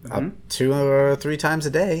up 2 or 3 times a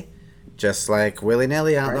day, just like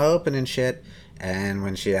willy-nilly out in the open and shit. And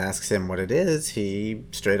when she asks him what it is, he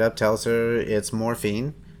straight up tells her it's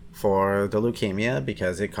morphine for the leukemia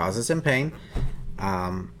because it causes him pain.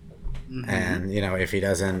 And if he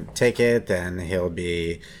doesn't take it, then he'll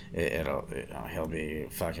be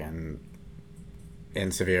fucking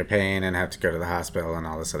in severe pain and have to go to the hospital and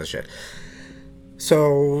all this other shit.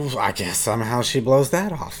 So I guess somehow she blows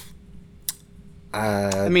that off.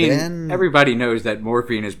 Everybody knows that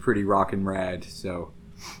morphine is pretty rockin' rad, so.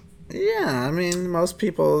 Yeah, most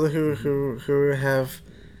people who have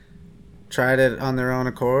tried it on their own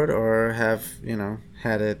accord or have,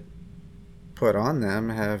 had it put on them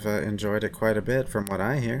have enjoyed it quite a bit from what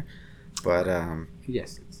I hear. But,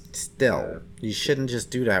 yes, still, you shouldn't just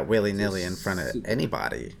do that willy-nilly in front of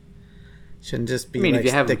anybody. Shouldn't just be if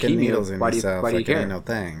you have sticking leukemia, needles in yourself why do you care? It ain't no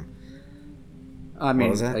thing.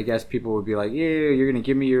 I guess people would be like, yeah, you're going to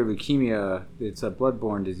give me your leukemia. It's a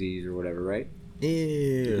bloodborne disease or whatever, right?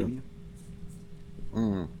 Ew.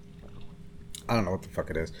 I don't know what the fuck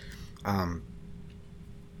it is.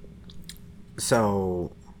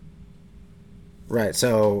 So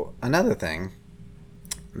another thing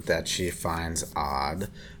that she finds odd,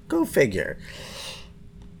 go figure.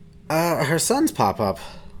 Her sons pop up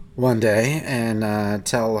one day and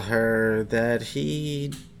tell her that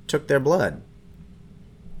he took their blood.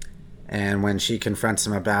 And when she confronts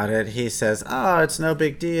him about it, he says, "Oh, it's no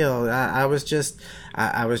big deal. I was just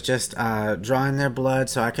drawing their blood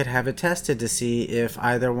so I could have it tested to see if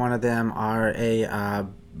either one of them are a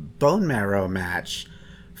bone marrow match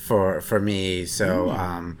for me. So,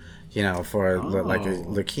 for like a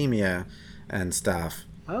leukemia and stuff."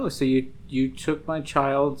 Oh, so you took my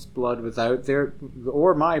child's blood without their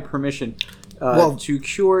or my permission. To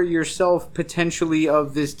cure yourself potentially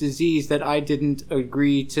of this disease that I didn't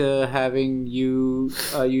agree to having you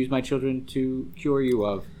use my children to cure you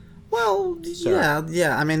of. Well, sir.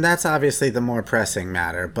 Yeah. That's obviously the more pressing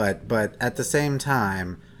matter, but at the same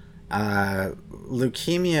time,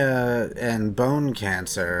 leukemia and bone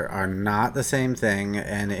cancer are not the same thing,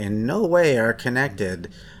 and in no way are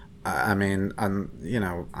connected. I'm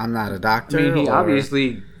not a doctor. He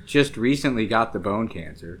obviously just recently got the bone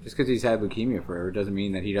cancer. Just because he's had leukemia forever doesn't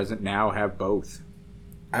mean that he doesn't now have both.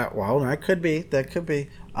 That could be.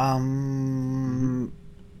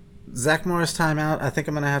 Zach Morris, timeout. I think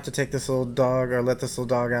I'm going to have to take this little dog or let this little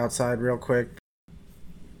dog outside real quick.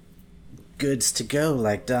 Goods to go,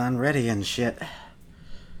 like Don Ready and shit.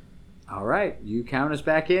 All right, you count us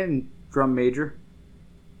back in, drum major.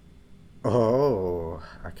 Oh,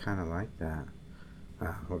 I kind of like that.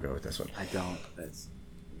 We'll go with this one. I don't. That's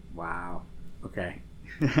wow. Okay.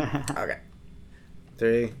 Okay.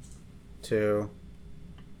 3, 2,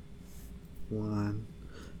 1.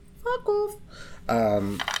 Fuck off.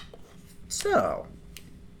 So,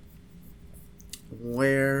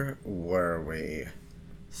 where were we?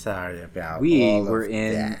 Sorry about We all were of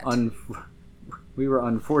in that. we were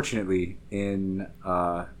unfortunately in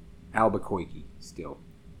Albuquerque still.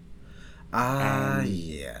 And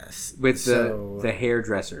Yes. with So, the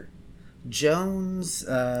hairdresser. Joan's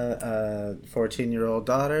 14-year-old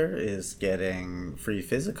daughter is getting free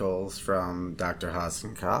physicals from Dr.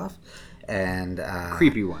 Hasenkopf, and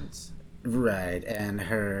Creepy ones. right, and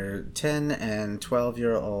her 10 and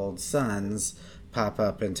 12-year-old sons pop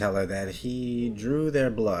up and tell her that he drew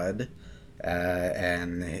their blood,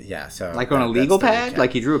 and yeah, so Like on a that's legal the pad? recap.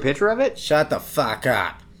 Like he drew a picture of it? Shut the fuck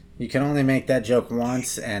up! You can only make that joke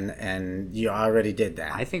once, and you already did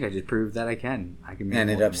that. I think I just proved that I can. I can. Make And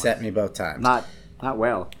more it than upset once. me both times. Not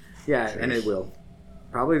well. Yeah, and it will.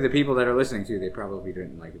 Probably the people that are listening to, they probably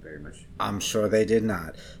didn't like it very much. I'm sure they did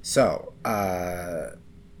not. So,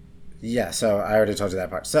 yeah, so I already told you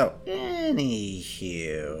that part. So,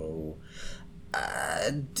 anywho,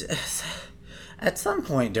 at some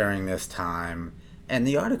point during this time, and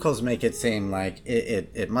the articles make it seem like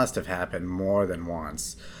it must have happened more than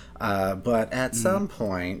once, but at some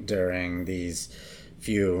point during these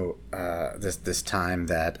few, this time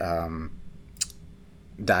that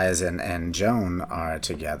Diazin and Joan are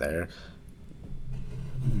together.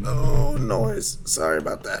 Oh, noise. Sorry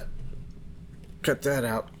about that. Cut that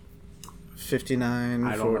out.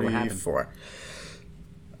 59:44.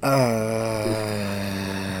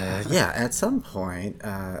 Yeah, at some point,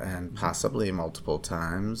 and possibly multiple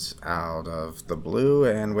times, out of the blue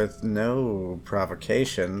and with no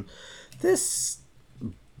provocation, this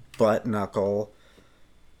butt knuckle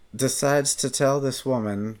decides to tell this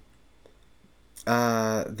woman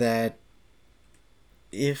that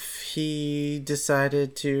if he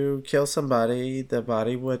decided to kill somebody, the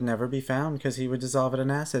body would never be found because he would dissolve it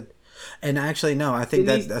in acid. And actually, no, I think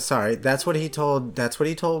sorry, that's what he told. That's what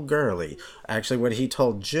he told Girly. Actually, what he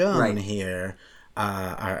told Joan here,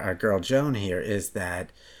 our girl Joan here, is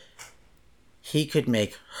that he could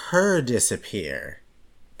make her disappear,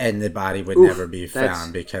 and the body would never be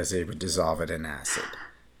found because he would dissolve it in acid.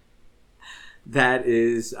 That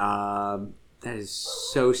is so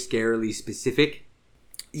scarily specific.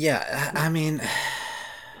 Yeah, I mean,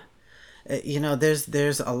 you know,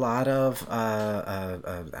 there's a lot of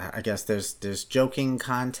I guess there's joking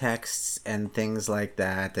contexts and things like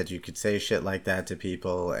that you could say shit like that to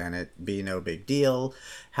people and it be no big deal.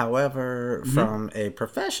 However, from a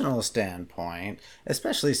professional standpoint,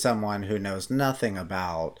 especially someone who knows nothing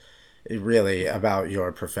about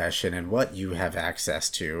your profession and what you have access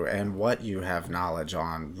to and what you have knowledge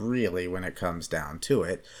on, really, when it comes down to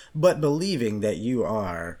it, but believing that you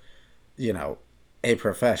are, you know, a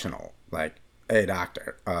professional, like a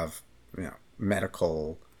doctor of, you know,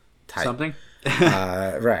 medical type. Something?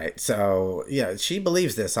 Right. So, yeah, she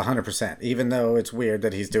believes this 100%. Even though it's weird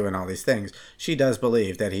that he's doing all these things, she does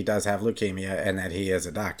believe that he does have leukemia and that he is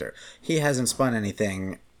a doctor. He hasn't spun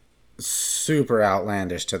anything super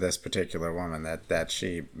outlandish to this particular woman that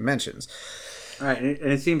she mentions. All right,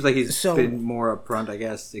 and it seems like he's been more upfront, I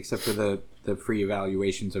guess, except for the free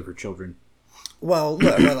evaluations of her children. Well,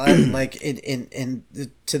 look, like in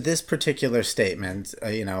to this particular statement,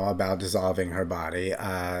 you know, about dissolving her body,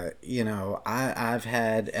 you know, I've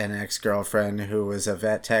had an ex-girlfriend who was a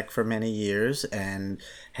vet tech for many years and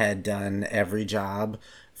had done every job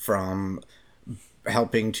from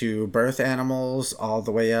helping to birth animals all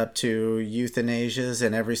the way up to euthanasias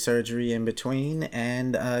and every surgery in between,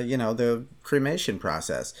 and you know, the cremation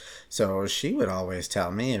process. So she would always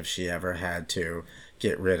tell me if she ever had to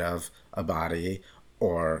get rid of a body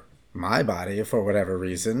or my body for whatever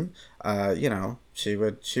reason, you know, she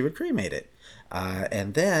would cremate it.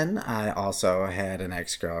 And then I also had an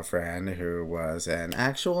ex-girlfriend who was an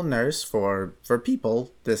actual nurse for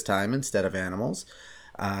people this time instead of animals.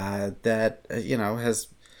 That, you know, has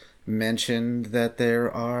mentioned that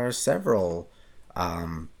there are several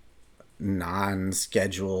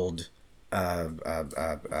non-scheduled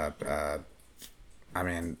I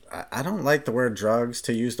mean, I don't like the word drugs,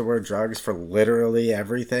 to use the word drugs for literally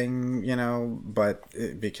everything, you know, but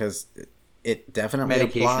because it definitely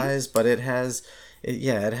applies, but it has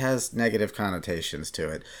negative connotations to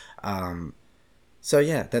it. So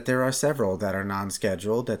yeah, that there are several that are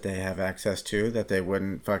non-scheduled that they have access to that they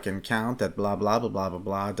wouldn't fucking count, that blah blah blah blah blah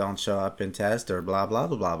blah don't show up in test, or blah blah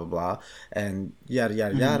blah blah blah blah, and yada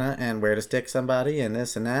yada yada, and where to stick somebody, and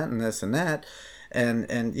this and that and this and that, and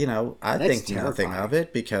I That's think nothing terrifying. of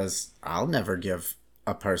it, because I'll never give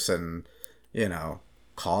a person,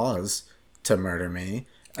 cause to murder me.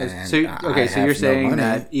 And So I okay, so have you're no saying money.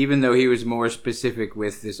 that even though he was more specific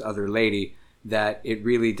with this other lady, that it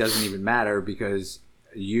really doesn't even matter because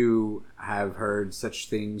you have heard such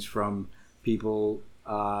things from people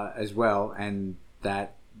as well, and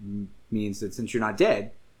that means that since you're not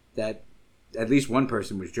dead, that at least one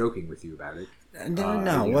person was joking with you about it.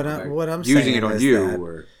 No, About what I'm using saying it on is you, that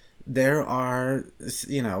or there are,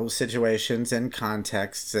 situations and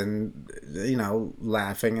contexts and,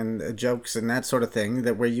 laughing and jokes and that sort of thing,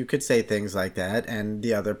 that where you could say things like that and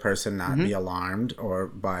the other person not be alarmed or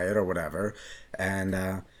by it or whatever, and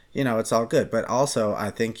it's all good. But also,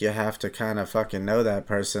 I think you have to kind of fucking know that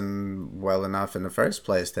person well enough in the first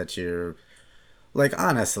place that you're like,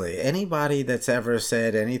 honestly, anybody that's ever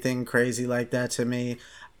said anything crazy like that to me,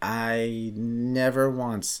 I never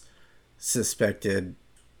once suspected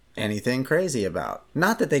anything crazy about.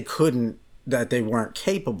 Not that they couldn't, that they weren't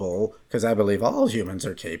capable, because I believe all humans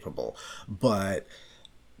are capable, but,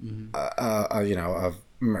 of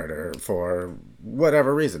murder for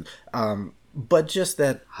whatever reason. But just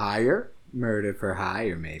that, hire murder for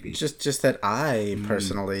hire, maybe. just that I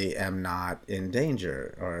personally am not in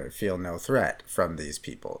danger or feel no threat from these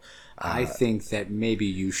people. I think that maybe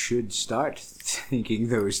you should start thinking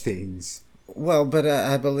those things. Well, but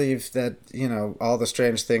I believe that, all the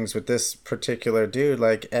strange things with this particular dude,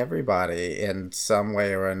 like everybody in some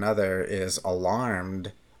way or another is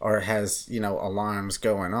alarmed or has, alarms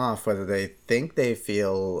going off, whether they think they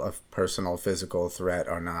feel a personal physical threat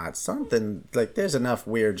or not. Something like there's enough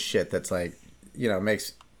weird shit that's like,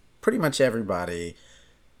 makes pretty much everybody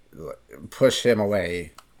push him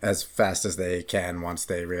away as fast as they can once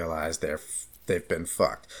they realize they've been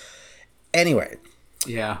fucked. Anyway,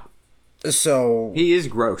 Yeah. so He is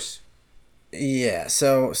gross. yeah,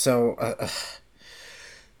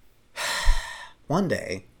 one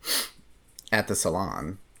day at the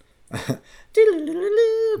salon, back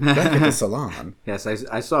at the salon, Yes,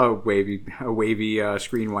 I saw a wavy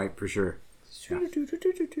screen wipe for sure.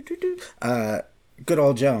 good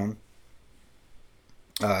old Joan,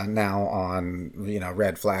 now on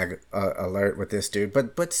red flag alert with this dude,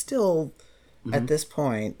 but still at this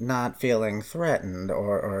point not feeling threatened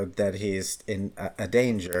or that he's in a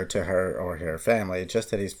danger to her or her family,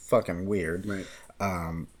 just that he's fucking weird. Right.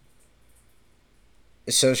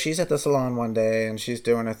 So she's at the salon one day and she's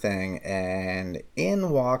doing a thing, and in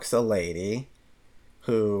walks a lady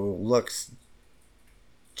who looks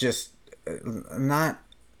just not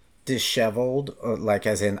disheveled, like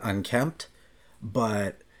as in unkempt,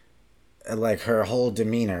 but like her whole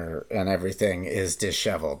demeanor and everything is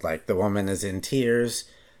disheveled. Like the woman is in tears.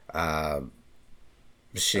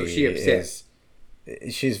 She upset?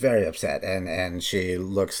 She's very upset, and she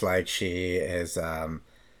looks like she is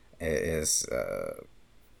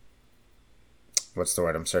what's the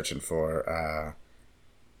word I'm searching for?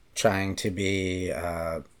 Trying to be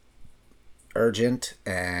urgent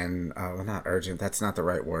and not urgent. That's not the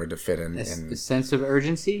right word to fit in. The sense of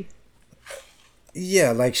urgency.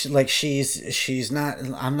 Yeah, she's not.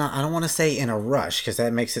 I don't want to say in a rush, because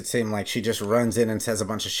that makes it seem like she just runs in and says a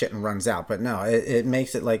bunch of shit and runs out. But no, it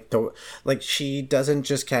makes it like she doesn't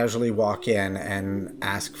just casually walk in and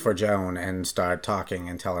ask for Joan and start talking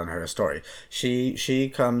and telling her a story.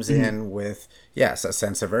 She comes in with, yes, a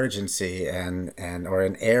sense of urgency and or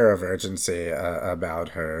an air of urgency about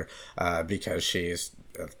her, because she's,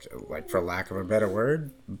 like, for lack of a better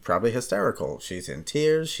word, probably hysterical. She's in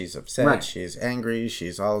tears, she's upset, Right. she's angry,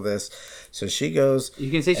 she's all this. So she goes.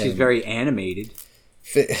 You can say she's very animated.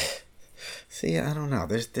 See, I don't know.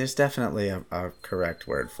 There's definitely a correct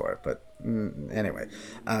word for it, but anyway.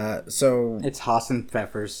 So It's Haas and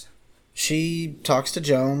Pfeffers. she talks to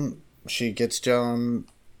Joan. She gets Joan,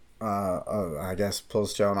 I guess,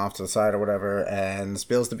 pulls Joan off to the side or whatever, and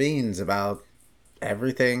spills the beans about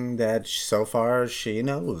everything that so far she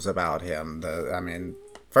knows about him.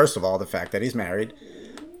 First of all, the fact that he's married.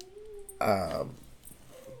 I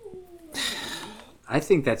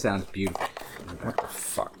think that sounds beautiful. What the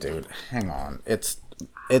fuck, dude? Hang on. It's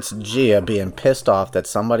Gia being pissed off that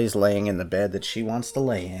somebody's laying in the bed that she wants to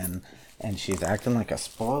lay in, and she's acting like a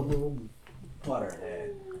spoiled little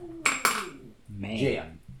butterhead. Man.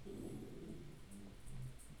 Gia.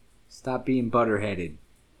 Stop being butterheaded.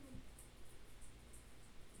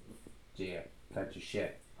 Gia, cut your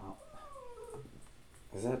shit. Oh.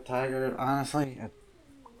 Is that Tiger? Honestly,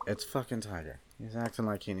 it's fucking Tiger. He's acting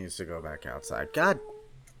like he needs to go back outside. God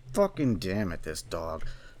fucking damn it, this dog.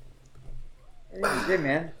 Hey,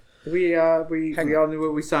 man. We all knew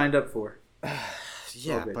what we signed up for.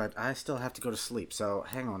 Yeah, but I still have to go to sleep, so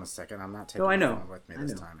hang on a second. I'm not taking I my know. phone with me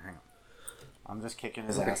this time. Hang on. I'm just kicking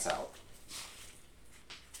his ass out.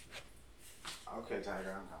 Okay,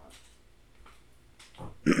 Tiger, I'm coming.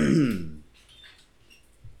 I'm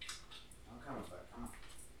coming, bud. Come on.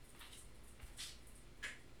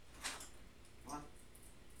 Come on.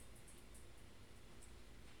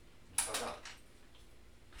 Fuck up.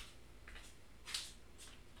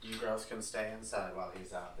 You girls can stay inside while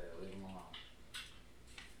he's out there. Leave him alone.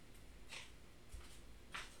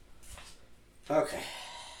 Okay.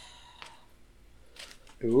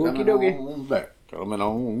 Okie dokie. Coming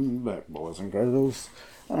on back, boys and girls.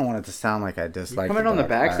 I don't want it to sound like I dislike Coming on the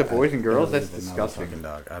backs of boys and girls? That's disgusting.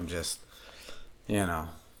 Dog. I'm just, being a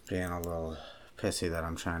little pissy that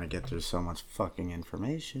I'm trying to get through so much fucking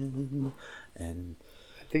information. And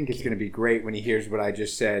I think it's going to be great when he hears what I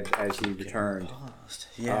just said as he returned.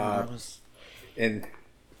 Yeah, in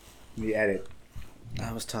the edit.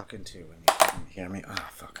 I was talking to when you couldn't hear me. Oh,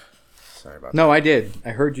 fuck. Sorry about that. No, I did.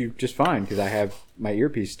 I heard you just fine because I have my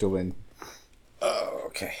earpiece still in. Oh,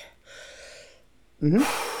 okay. Mm-hmm.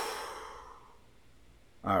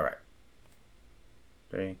 All right.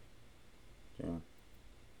 3, 2,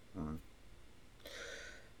 1.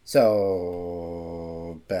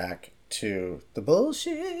 So, back to the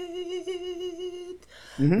bullshit.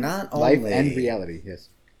 Mm-hmm. Not Life only and reality, yes.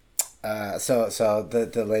 So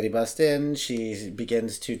the lady busts in. She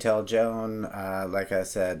begins to tell Joan, like I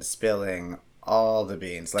said, spilling all the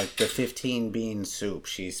beans, like the 15 bean soup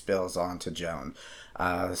she spills onto Joan,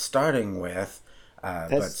 starting with,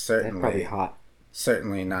 but certainly that's probably hot.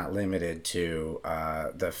 Certainly not limited to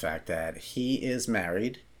the fact that he is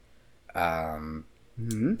married,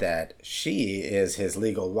 that she is his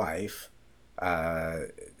legal wife.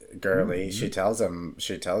 Girly, she tells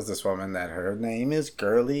this woman that her name is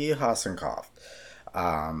Girly Hassenkoff.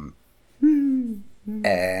 And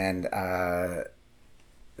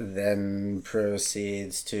then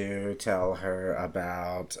proceeds to tell her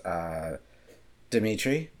about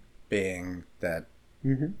Dimitri, being that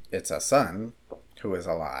it's a son who is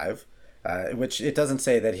alive. Which it doesn't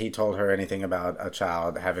say that he told her anything about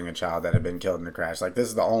having a child that had been killed in a crash. Like, this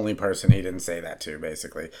is the only person he didn't say that to,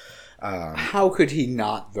 basically. How could he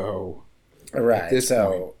not, though? Right. At this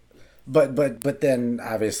point? But then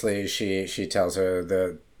obviously she tells her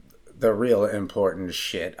the real important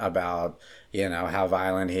shit about, how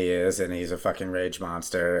violent he is, and he's a fucking rage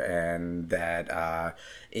monster, and that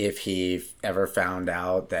if he ever found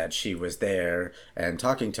out that she was there and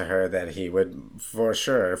talking to her, that he would for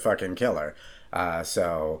sure fucking kill her.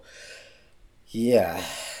 So yeah,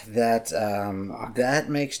 that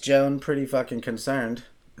makes Joan pretty fucking concerned.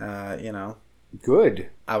 Good.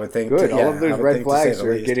 I would think. Good. Yeah, all of those red flags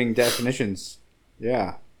are least. getting definitions.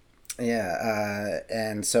 Yeah. Yeah.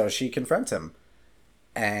 And so she confronts him.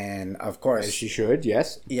 And of course. As she should,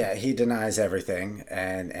 yes. Yeah, he denies everything.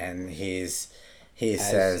 And he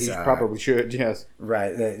says. He probably should, yes.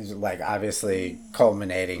 Right. Like, obviously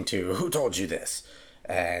culminating to, who told you this?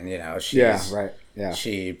 And, she's. Yeah, right. Yeah.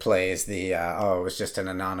 She plays the, it was just an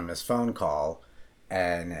anonymous phone call.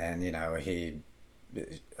 And he.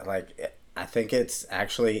 Like, I think it's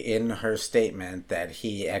actually in her statement that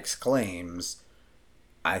he exclaims,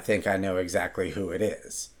 "I think I know exactly who it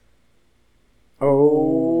is."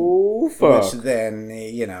 Oh, fuck. Which then,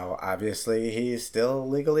 obviously he's still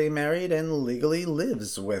legally married and legally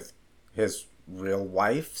lives with his real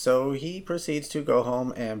wife, so he proceeds to go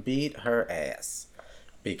home and beat her ass.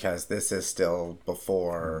 Because this is still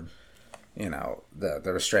before, the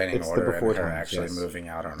restraining order and her actually moving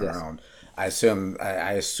out on her own. I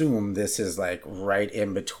assume this is like right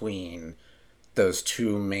in between those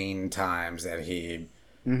two main times that he,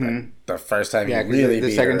 like, the first time he really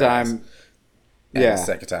beat second her time, the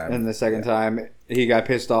second time, and the second time he got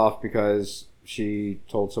pissed off because she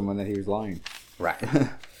told someone that he was lying. Right.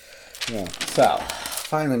 Yeah. So,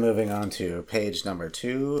 finally moving on to page number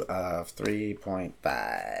 2 of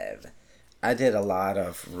 3.5. I did a lot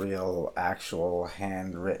of real, actual,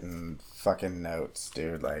 handwritten fucking notes,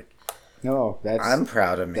 dude. Like. No, I'm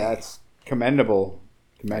proud of me. That's commendable.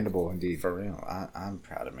 Commendable, indeed. For real. I'm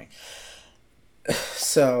proud of me.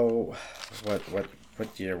 So, what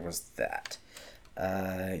year was that?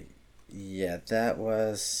 Yeah, that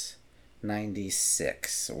was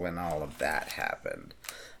 96 when all of that happened.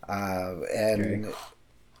 And,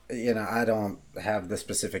 I don't have the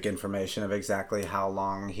specific information of exactly how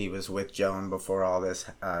long he was with Joan before all this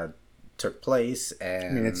took place. And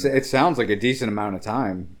I mean, it sounds like a decent amount of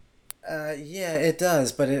time. yeah, it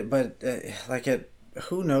does, but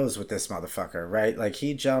who knows with this motherfucker, right? Like,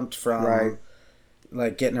 he jumped from Right.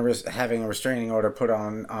 like having a restraining order put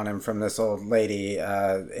on him from this old lady,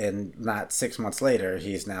 and not 6 months later,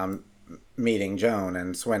 he's now meeting Joan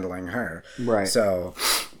and swindling her. Right. So,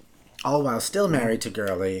 all while still married to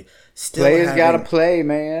Girly, still Players having gotta play,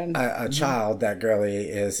 man. a child that Girly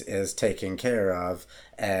is taking care of,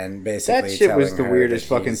 and basically That shit was telling the her weirdest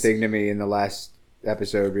that fucking he's- thing to me in the last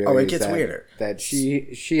episode. Really, Oh, it is gets that, weirder. That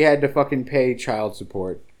she had to fucking pay child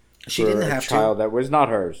support. She for didn't a have child to. that was not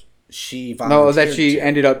hers. She volunteered. No, that she to.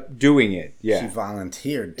 ended up doing it. Yeah, She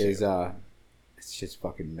volunteered to. It's just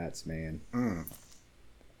fucking nuts, man.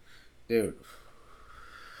 Dude.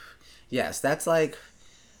 Yes, that's like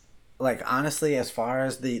honestly, as far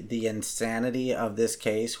as the insanity of this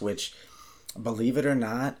case, which, believe it or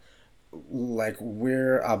not, like,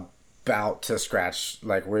 we're about to scratch,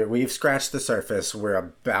 like, we've scratched the surface. We're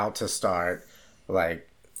about to start, like,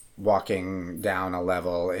 walking down a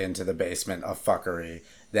level into the basement of fuckery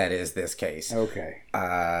that is this case. Okay,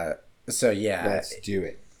 So yeah, let's do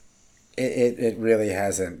it. it really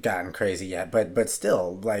hasn't gotten crazy yet, but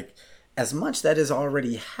still, like, as much that has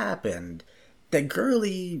already happened that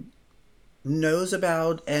Girly knows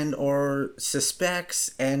about and or suspects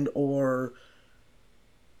and or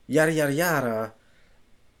yada yada yada,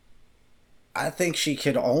 I think she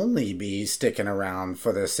could only be sticking around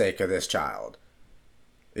for the sake of this child,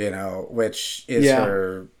 which is Yeah.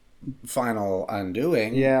 her final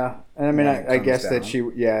undoing. Yeah, and I mean, when it I comes guess down. that she,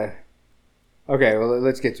 yeah. Okay, well,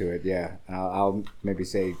 let's get to it. Yeah, I'll maybe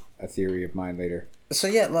say a theory of mine later. So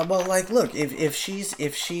yeah, well, like, look, if she's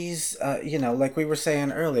like we were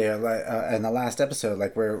saying earlier, like, in the last episode,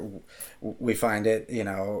 like, we find it,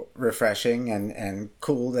 refreshing and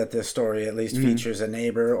cool that this story at least features a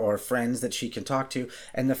neighbor or friends that she can talk to,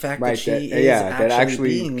 and the fact that Right, she that- is yeah, that actually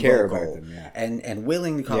being care about vocal them, yeah. and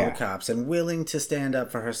willing to call Yeah. the cops and willing to stand up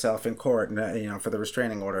for herself in court, and for the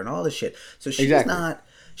restraining order and all this shit. So she's Exactly.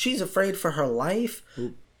 she's afraid for her life.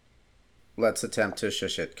 Let's attempt to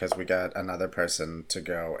shush it, because we got another person to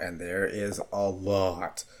go, and there is a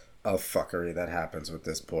lot of fuckery that happens with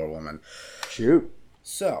this poor woman. Shoot.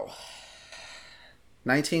 So,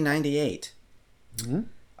 1998,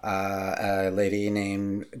 a lady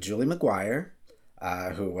named Julie McGuire,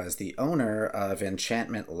 who was the owner of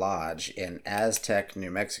Enchantment Lodge in Aztec, New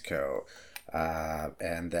Mexico,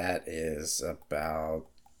 and that is about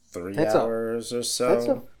 3 hours or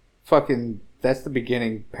so. That's the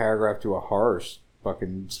beginning paragraph to a horror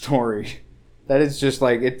fucking story. That is just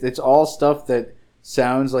like it's all stuff that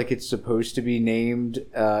sounds like it's supposed to be named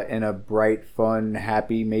in a bright, fun,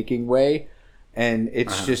 happy making way, and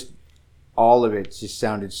it's just all of it just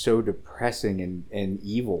sounded so depressing and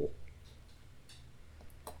evil.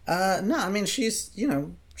 No, I mean, she's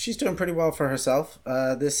doing pretty well for herself.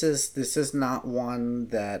 This is not one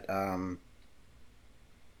that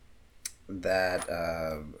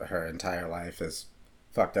her entire life is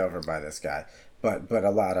fucked over by this guy, but a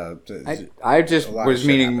lot of I just a lot of was shit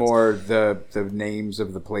meaning happens. more the names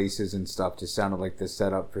of the places and stuff just sounded like the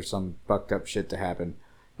setup for some fucked up shit to happen.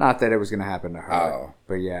 Not that it was gonna happen to her, Oh.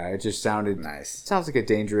 but yeah, it just sounded Nice. It sounds like a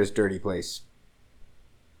dangerous, dirty place.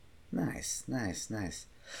 Nice.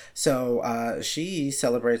 So she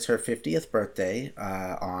celebrates her 50th birthday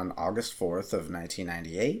on August 4th of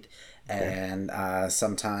 1998. And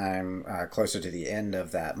sometime closer to the end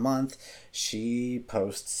of that month, she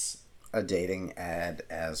posts a dating ad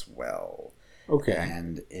as well. Okay.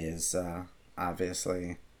 And is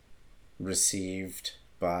obviously received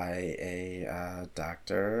by a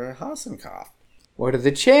Dr. Hassenkoff. What are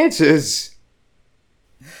the chances?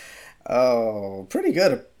 Oh, pretty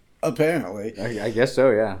good, apparently. I guess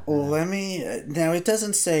so, yeah. Let me. Now, it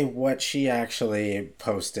doesn't say what she actually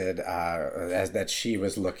posted as that she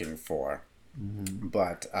was looking for.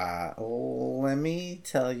 But let me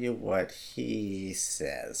tell you what he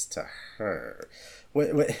says to her.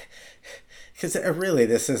 Because really,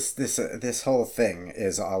 this whole thing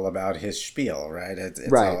is all about his spiel, right? It's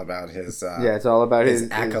Right. all about his Yeah, it's all about his his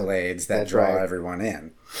accolades that that's draw right. everyone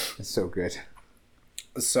in. It's so good.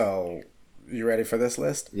 So, you ready for this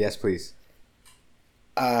list? Yes, please.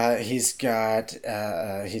 He's got,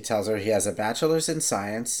 he tells her he has a bachelor's in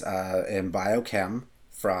science in biochem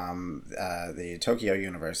from the Tokyo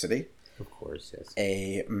University, Of course, yes.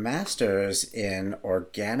 a master's in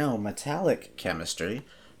organometallic chemistry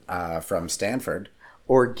from Stanford.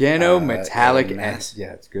 Organometallic. mass-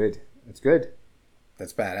 Yeah, it's good. It's good.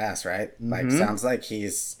 That's badass, right? Like, sounds like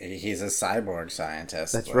he's a cyborg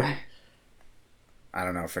scientist. That's Like, right. I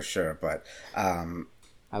don't know for sure, but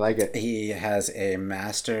I like it. He has a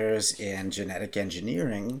master's in genetic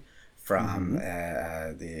engineering from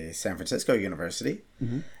the San Francisco University,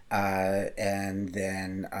 and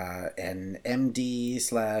then an MD/PhD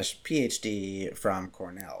from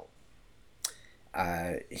Cornell.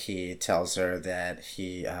 He tells her that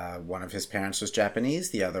one of his parents was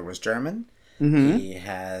Japanese, the other was German. He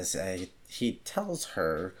tells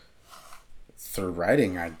her through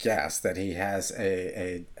writing, I guess, that he has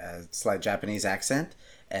a slight Japanese accent,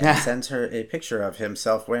 and sends her a picture of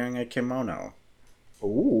himself wearing a kimono.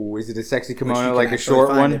 Ooh, is it a sexy kimono, Which like a short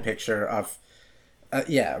one? A picture of,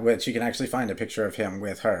 which you can actually find a picture of him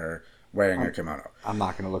with her wearing a kimono. I'm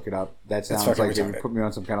not going to look it up. That sounds like it would put me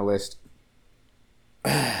on some kind of list.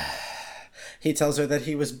 He tells her that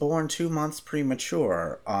he was born 2 months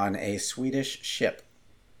premature on a Swedish ship.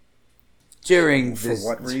 During For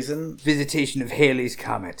what reason? Visitation of Halley's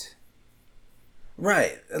Comet.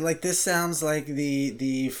 Right. Like, this sounds like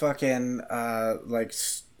the fucking,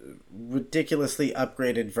 ridiculously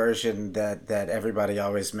upgraded version that everybody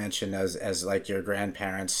always mentioned as like your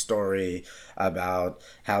grandparents' story about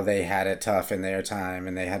how they had it tough in their time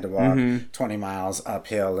and they had to walk 20 miles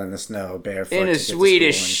uphill in the snow barefoot in a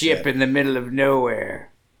Swedish ship in the middle of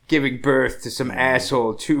nowhere, giving birth to some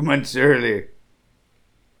asshole 2 months early.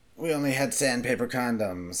 We only had sandpaper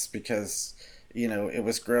condoms because, it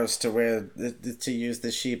was gross to to use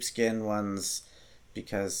the sheepskin ones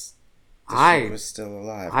because the sheep was still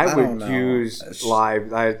alive. I would use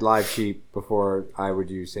live sheep before I would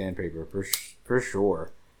use sandpaper for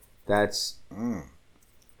sure. That's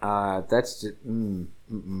how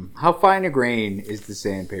fine a grain is the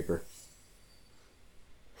sandpaper?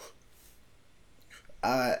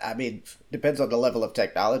 I mean, depends on the level of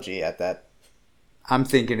technology at that. I'm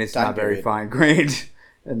thinking it's not very fine grained,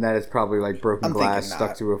 and that it's probably like broken glass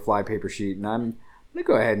stuck to a flypaper sheet. And I'm gonna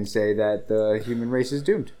go ahead and say that the human race is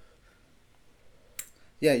doomed.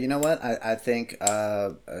 Yeah, you know what? I think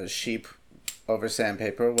sheep over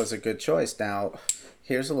sandpaper was a good choice. Now,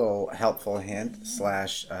 here's a little helpful hint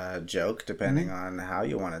 / joke, depending on how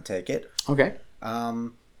you want to take it. Okay.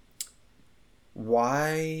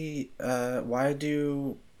 Why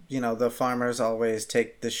do the farmers always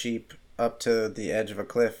take the sheep up to the edge of a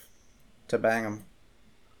cliff to bang them?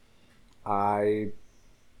 I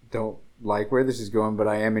don't like where this is going, but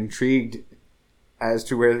I am intrigued as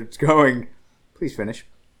to where it's going. Please finish.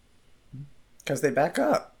 Because they back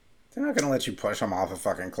up. They're not going to let you push them off a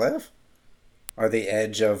fucking cliff. Or the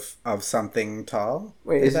edge of something tall.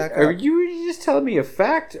 Wait, are you just telling me a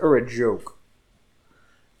fact or a joke?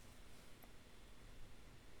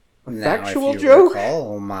 Factual if you joke?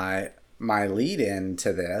 Recall my lead in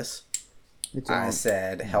to this, I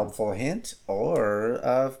said helpful hint or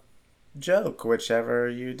a joke, whichever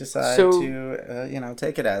you decide to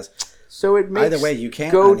take it as. So it makes either way you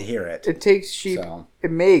can't unhear it. It takes sheep. So,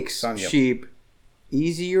 it makes sheep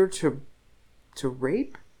easier to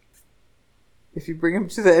rape if you bring them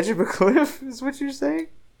to the edge of a cliff. Is what you're saying?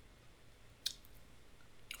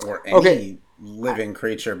 Or any living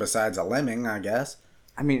creature besides a lemming, I guess.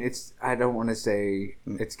 I mean, I don't want to say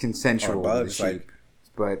it's consensual with the sheep,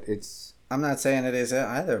 but it's. I'm not saying it is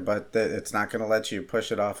either, but it's not going to let you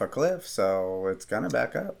push it off a cliff, so it's going to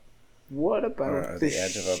back up. What about the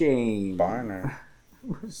edge of a barn or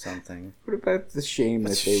something? What about the shame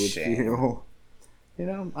that they would feel?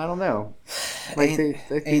 I don't know. Like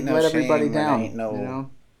they let everybody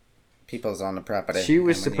down. People's on the property. She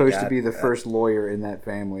was supposed to be the first lawyer in that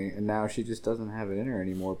family, and now she just doesn't have it in her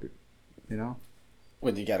anymore.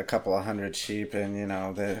 When you got a couple of hundred sheep, and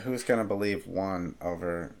who's gonna believe one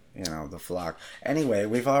over the flock? Anyway,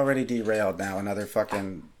 we've already derailed now another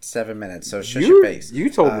fucking 7 minutes. So shush your face. You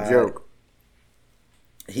told the joke.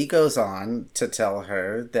 He goes on to tell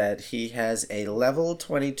her that he has a level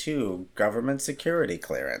 22 government security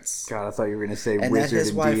clearance. God, I thought you were gonna say and wizard that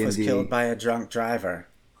his wife D&D. was killed by a drunk driver.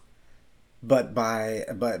 But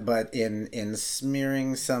in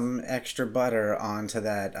smearing some extra butter onto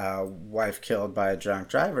that wife killed by a drunk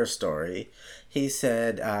driver story, he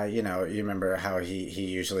said, you remember how he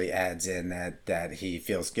usually adds in that he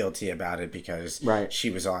feels guilty about it because she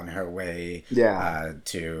was on her way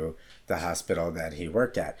to the hospital that he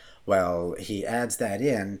worked at. Well, he adds that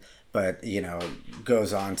in, but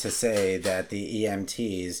goes on to say that the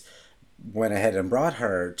EMTs went ahead and brought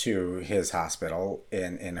her to his hospital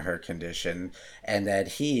in her condition, and that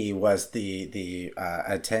he was the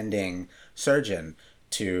attending surgeon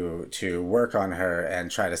to work on her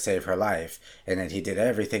and try to save her life, and that he did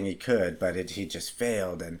everything he could, but he just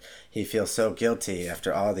failed, and he feels so guilty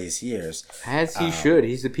after all these years. As he should.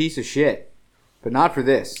 He's a piece of shit. But not for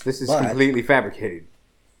this. This is completely fabricated.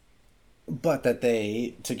 but that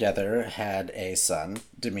they together had a son,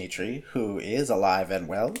 Dmitri, who is alive and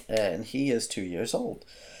well, and he is 2 years old.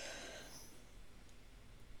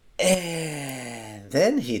 And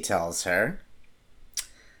then he tells her,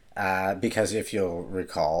 because if you'll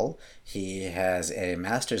recall, he has a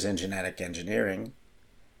master's in genetic engineering,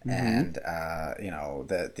 and the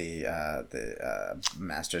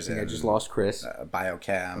master's in. I just lost Chris.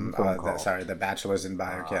 Biochem. The bachelor's in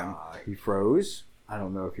biochem. He froze. I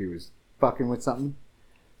don't know if he was fucking with something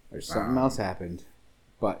or something else happened,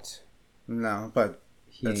 but no, but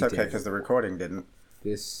it's okay because the recording didn't.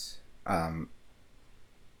 This.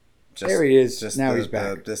 There he is. Now he's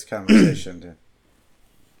back. This conversation.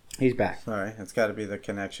 He's back. Sorry, it's got to be the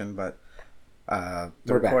connection, but the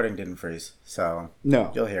recording didn't freeze, so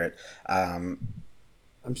no, you'll hear it. I'm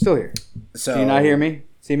still here. So, do you not hear me?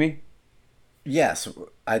 See me? Yes,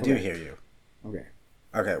 I do hear you. Okay.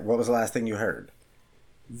 Okay. What was the last thing you heard?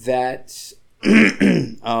 That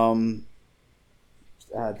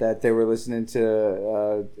that they were listening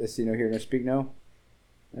to See No, Hear No, Speak No,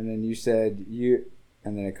 and then you said you,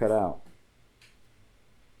 and then it cut out.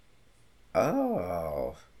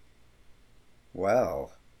 Oh.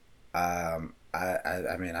 Well, I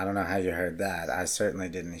mean, I don't know how you heard that. I certainly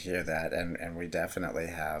didn't hear that, and we definitely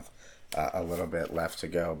have a little bit left to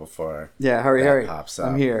go before. Yeah, hurry! Pops up.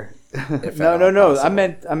 I'm here. No. Possible. I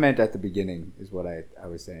meant at the beginning is what I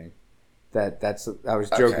was saying. That's I was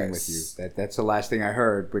joking with you. That's the last thing I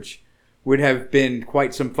heard, which would have been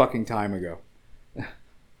quite some fucking time ago.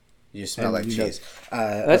 You smell like cheese.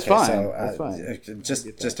 That's fine. So, that's fine.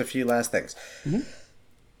 Just a few last things. Mm-hmm.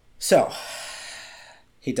 So,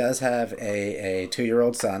 he does have a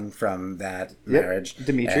 2-year-old son from that marriage,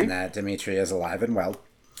 Dmitri, and that Dmitri is alive and well.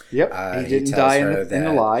 Yep, he didn't die in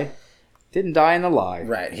the lie. Didn't die in the lie.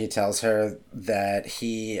 Right. He tells her that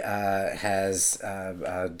he has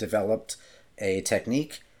developed a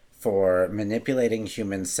technique for manipulating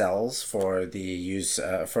human cells for the use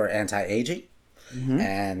for anti-aging,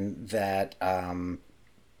 and that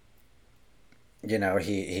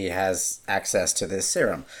he has access to this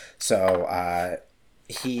serum. So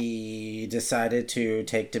he decided to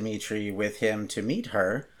take Dmitri with him to meet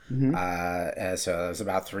her. So it was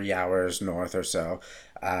about 3 hours north or so,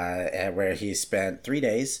 where he spent 3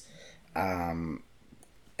 days. And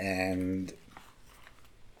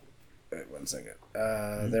wait 1 second.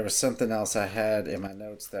 There was something else I had in my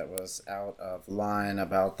notes that was out of line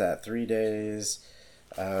about that 3 days.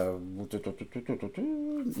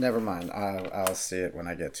 Never mind. I'll see it when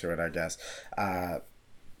I get to it, I guess.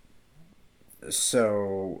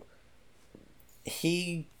 So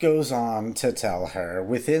he goes on to tell her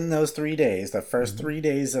within those 3 days, the first 3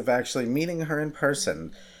 days of actually meeting her in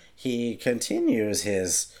person, he continues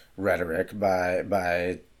his rhetoric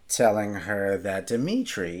by telling her that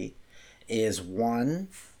Dmitri is one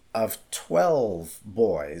of 12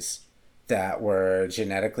 boys that were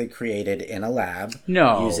genetically created in a lab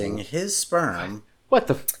using his sperm. What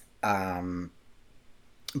the?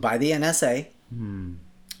 By the NSA.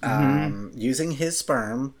 Using his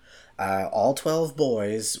sperm. All 12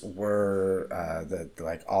 boys were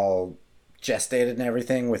all gestated and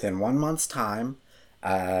everything within 1 month's time.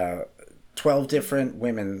 12 different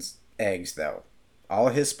women's eggs, though. All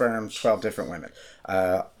his sperm, 12 different women.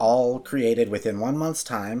 All created within 1 month's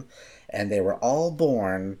time. And they were all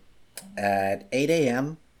born at 8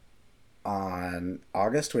 a.m. on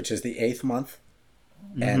August, which is the 8th month,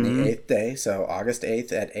 and the 8th day. So August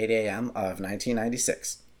 8th at 8 a.m. of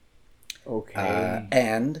 1996. Okay.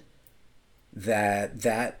 And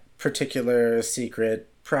that particular secret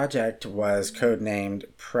project was codenamed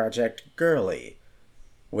Project Girly,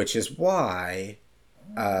 which is why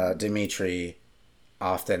Dmitri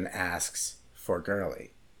often asks for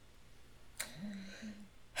Girly.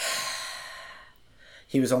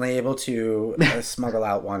 He was only able to smuggle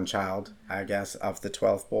out one child, I guess, of the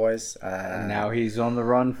 12 boys. And now he's on the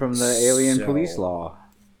run from the alien police law.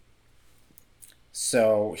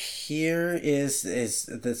 So here is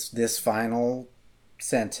this final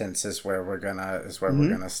sentence is where we're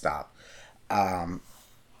gonna stop.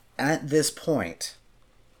 At this point,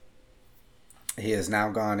 he has now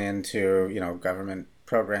gone into government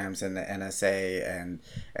programs and the NSA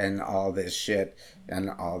and all this shit and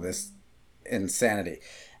all this insanity.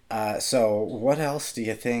 So what else do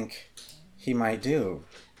you think he might do?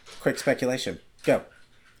 Quick speculation. Go.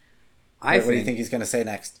 What do you think he's going to say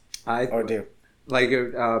next? Or do?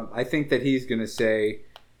 I think that he's going to say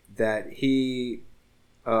that he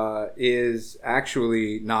is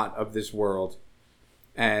actually not of this world,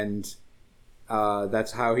 and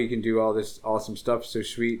that's how he can do all this awesome stuff, so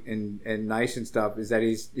sweet and nice and stuff. Is that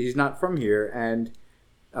he's not from here, and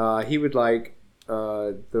he would like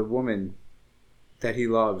the woman that he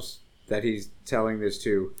loves, that he's telling this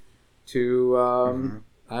to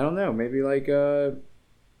I don't know, maybe like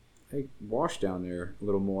wash down there a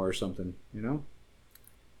little more or something, you know?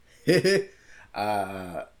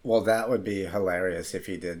 Well, that would be hilarious if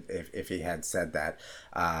he did, if he had said that.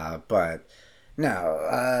 But no,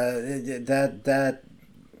 that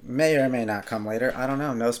may or may not come later. I don't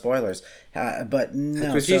know. No spoilers. But no.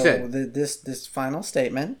 That's what she said. This final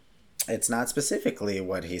statement, it's not specifically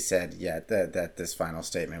what he said yet. That this final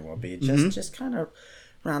statement will be just kind of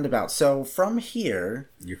roundabout. So from here,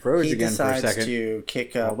 You froze he again for a decides second. to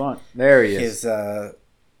kick up. Hold on. There he is. His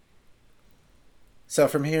so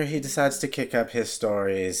from here he decides to kick up his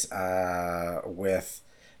stories with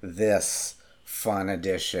this fun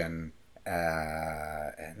edition,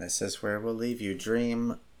 and this is where we'll leave you.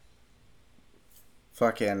 Dream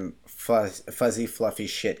fucking fuzzy fluffy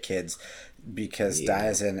shit, kids, because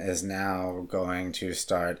Daisen is now going to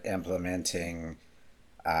start implementing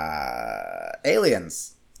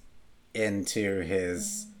aliens into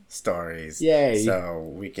his stories. Yay.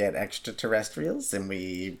 So we get extraterrestrials, and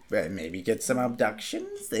we maybe get some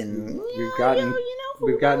abductions, and We've gotten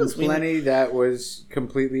who knows? plenty that was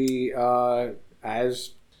completely as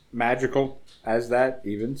magical as that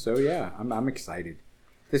even. So yeah, I'm excited.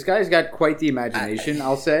 This guy's got quite the imagination,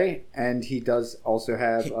 I'll say, and he does also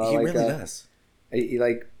have he like really does.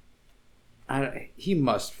 He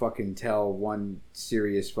must fucking tell one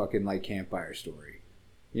serious fucking like campfire story.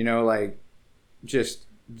 You know, like just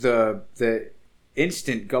the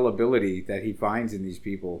instant gullibility that he finds in these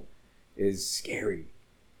people is scary.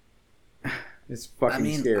 It's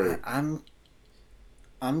fucking scary. I'm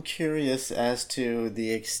curious as to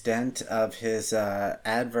the extent of his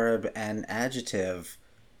adverb and adjective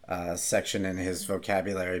section in his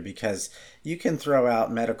vocabulary, because you can throw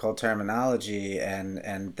out medical terminology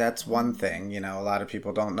and that's one thing. You know, a lot of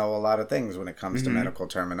people don't know a lot of things when it comes to medical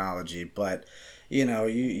terminology, but you know,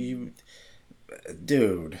 you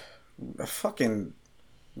dude, fucking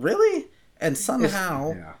really? And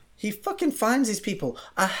somehow he fucking finds these people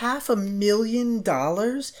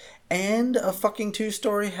 $500,000 and a fucking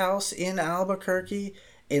 2-story house in Albuquerque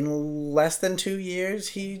in less than 2 years.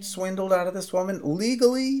 He swindled out of this woman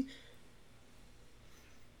legally.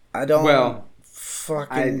 I don't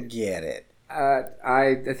fucking get it.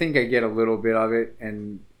 I think I get a little bit of it,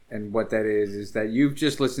 and what that is that you've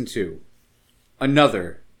just listened to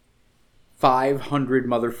another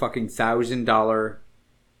 $500,000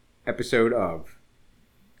 episode of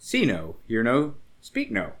See No, Hear No,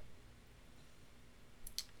 Speak No.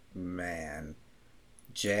 Man,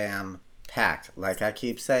 jam packed. Like I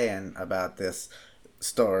keep saying about this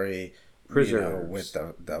story, you know, with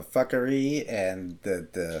the fuckery and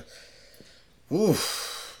the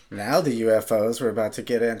oof. Now the UFOs, we're about to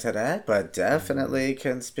get into that, but definitely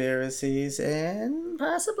conspiracies and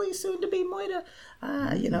possibly soon to be Moida.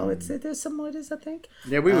 You know, there's some Moidas, I think.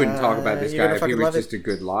 Yeah, we wouldn't talk about this guy if he was just it. a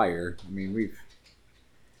good liar. I mean,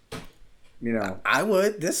 you know. I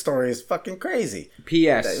would. This story is fucking crazy.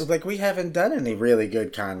 P.S. Like, we haven't done any really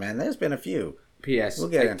good con, man. There's been a few. P.S. We'll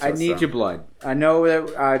get into I need your blood. I know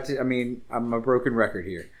that, I mean, I'm a broken record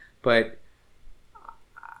here, but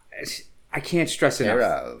I can't stress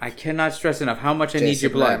enough. I cannot stress enough how much I need your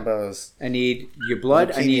blood. I need your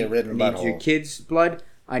blood. I need your kid's blood.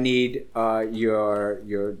 I need your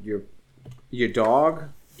dog.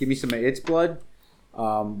 Give me some of its blood.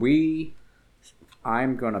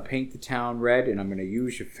 I'm gonna paint the town red, and I'm gonna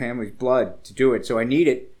use your family's blood to do it. So I need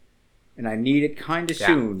it, and I need it kind of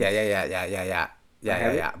soon. Yeah.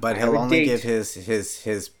 But he'll only give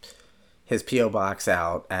his PO box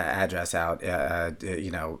out, address out,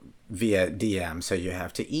 you know, via DM. So you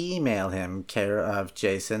have to email him, care of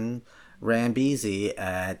Jason Rambisi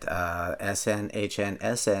at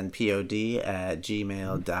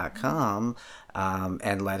snhnsnpod@gmail.com,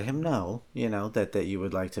 and let him know, you know, that you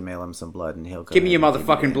would like to mail him some blood, and he'll go give me your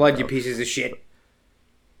motherfucking blood, you pieces of shit.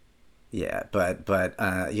 Yeah, but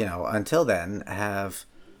you know, until then, have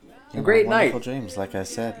a great night. Wonderful dreams, like I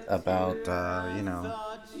said, about you know,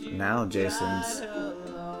 now Jason's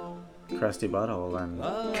crusty butthole and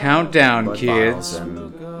countdown, kids.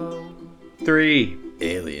 And 3,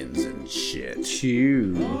 aliens and shit.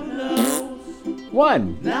 2,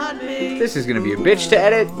 1. This is gonna be a bitch to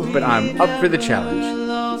edit, but I'm up for the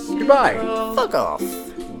challenge. Goodbye. Fuck off.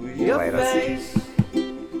 Later.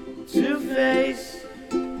 To face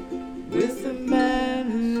with the man.